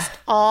 Yeah. Just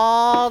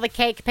all the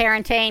cake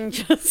parenting,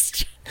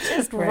 just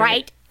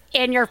right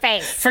in your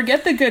face.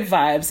 Forget the good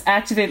vibes.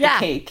 Activate the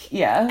cake.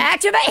 Yeah.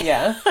 Activate.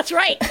 Yeah. That's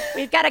right.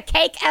 We've got a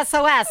cake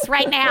SOS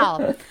right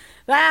now.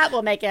 That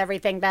will make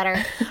everything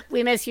better.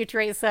 We miss you,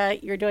 Teresa.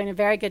 You're doing a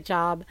very good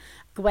job.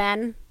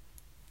 Gwen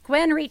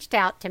reached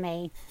out to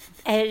me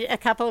a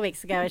couple of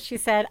weeks ago. She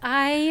said,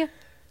 I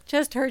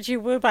just heard you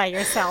woo by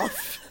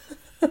yourself.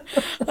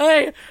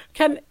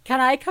 Can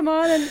I come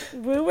on and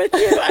woo with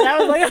you? And I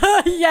was like,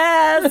 oh,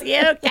 yes,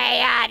 you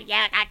can. You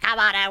can come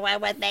on and woo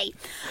with me.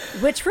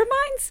 Which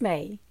reminds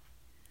me,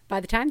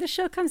 by the time the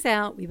show comes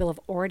out, we will have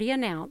already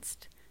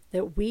announced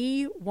that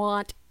we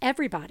want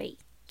everybody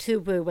to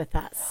woo with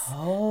us.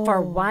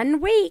 For 1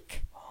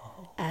 week.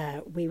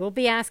 We will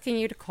be asking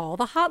you to call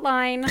the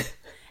hotline,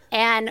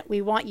 and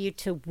we want you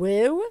to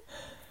woo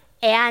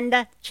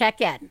and check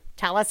in.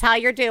 Tell us how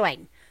you're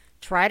doing.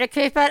 Try to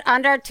keep it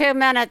under 2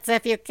 minutes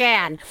if you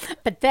can.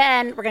 But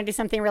then we're going to do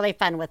something really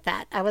fun with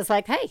that. I was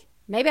like, hey,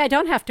 maybe I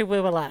don't have to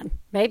woo alone.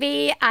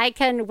 Maybe I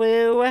can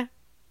woo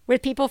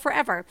with people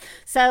forever.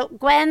 So,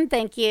 Gwen,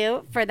 thank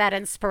you for that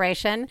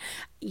inspiration.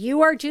 You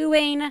are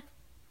doing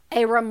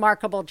a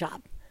remarkable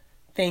job.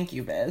 Thank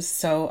you, Biz.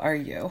 So are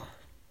you.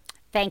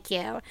 Thank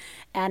you.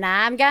 And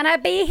I'm going to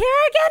be here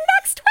again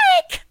next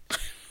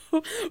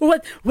week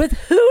with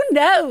who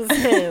knows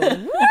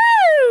who.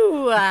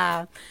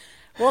 Woo!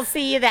 We'll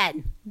see you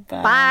then.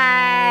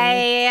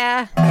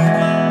 Bye.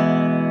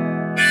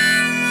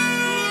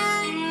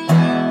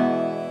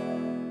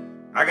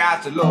 I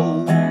got the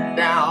low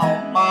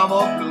down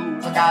mama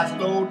blues. I got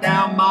the low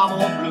down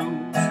mama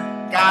blues.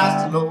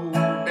 Got the low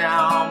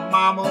down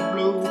mama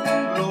blues.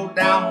 Low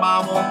down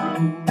mama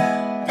blues.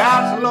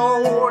 Got the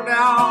low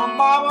down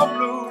mama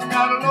blues.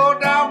 Got the low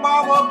down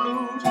mama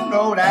blues. You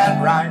know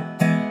that's right.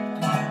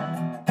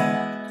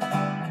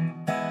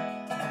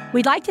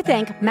 We'd like to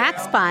thank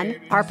Max Fun,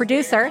 our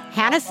producer,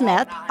 Hannah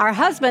Smith, our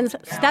husbands,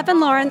 Stephen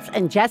Lawrence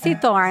and Jesse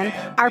Thorne,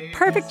 our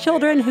perfect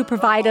children who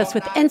provide us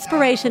with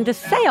inspiration to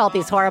say all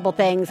these horrible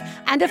things,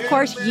 and of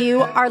course,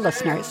 you, our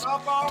listeners.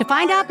 To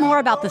find out more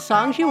about the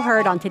songs you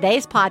heard on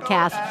today's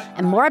podcast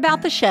and more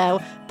about the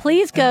show,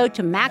 please go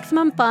to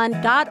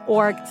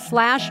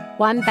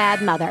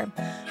MaximumFun.org/OneBadMother.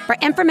 For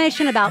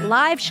information about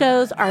live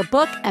shows, our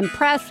book, and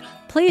press,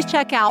 please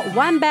check out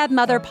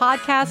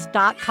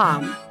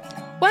OneBadMotherPodcast.com.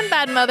 One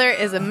Bad Mother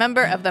is a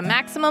member of the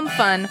Maximum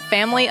Fun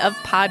family of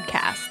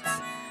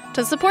podcasts.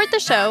 To support the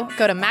show,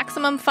 go to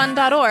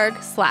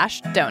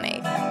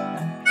MaximumFun.org/donate.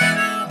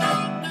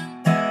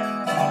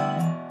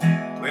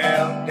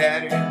 Well,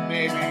 Daddy,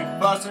 baby,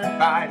 fussing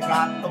fight,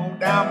 got low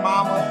down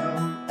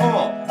mama blue.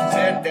 Oh,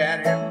 said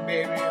Daddy,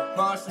 baby,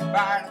 fussing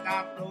fight,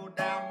 got low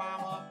down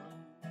mama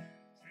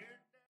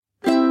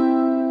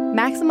blue.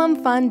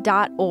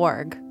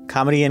 MaximumFun.org.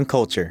 Comedy and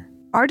culture.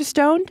 Artist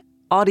owned.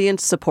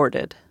 Audience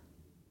supported.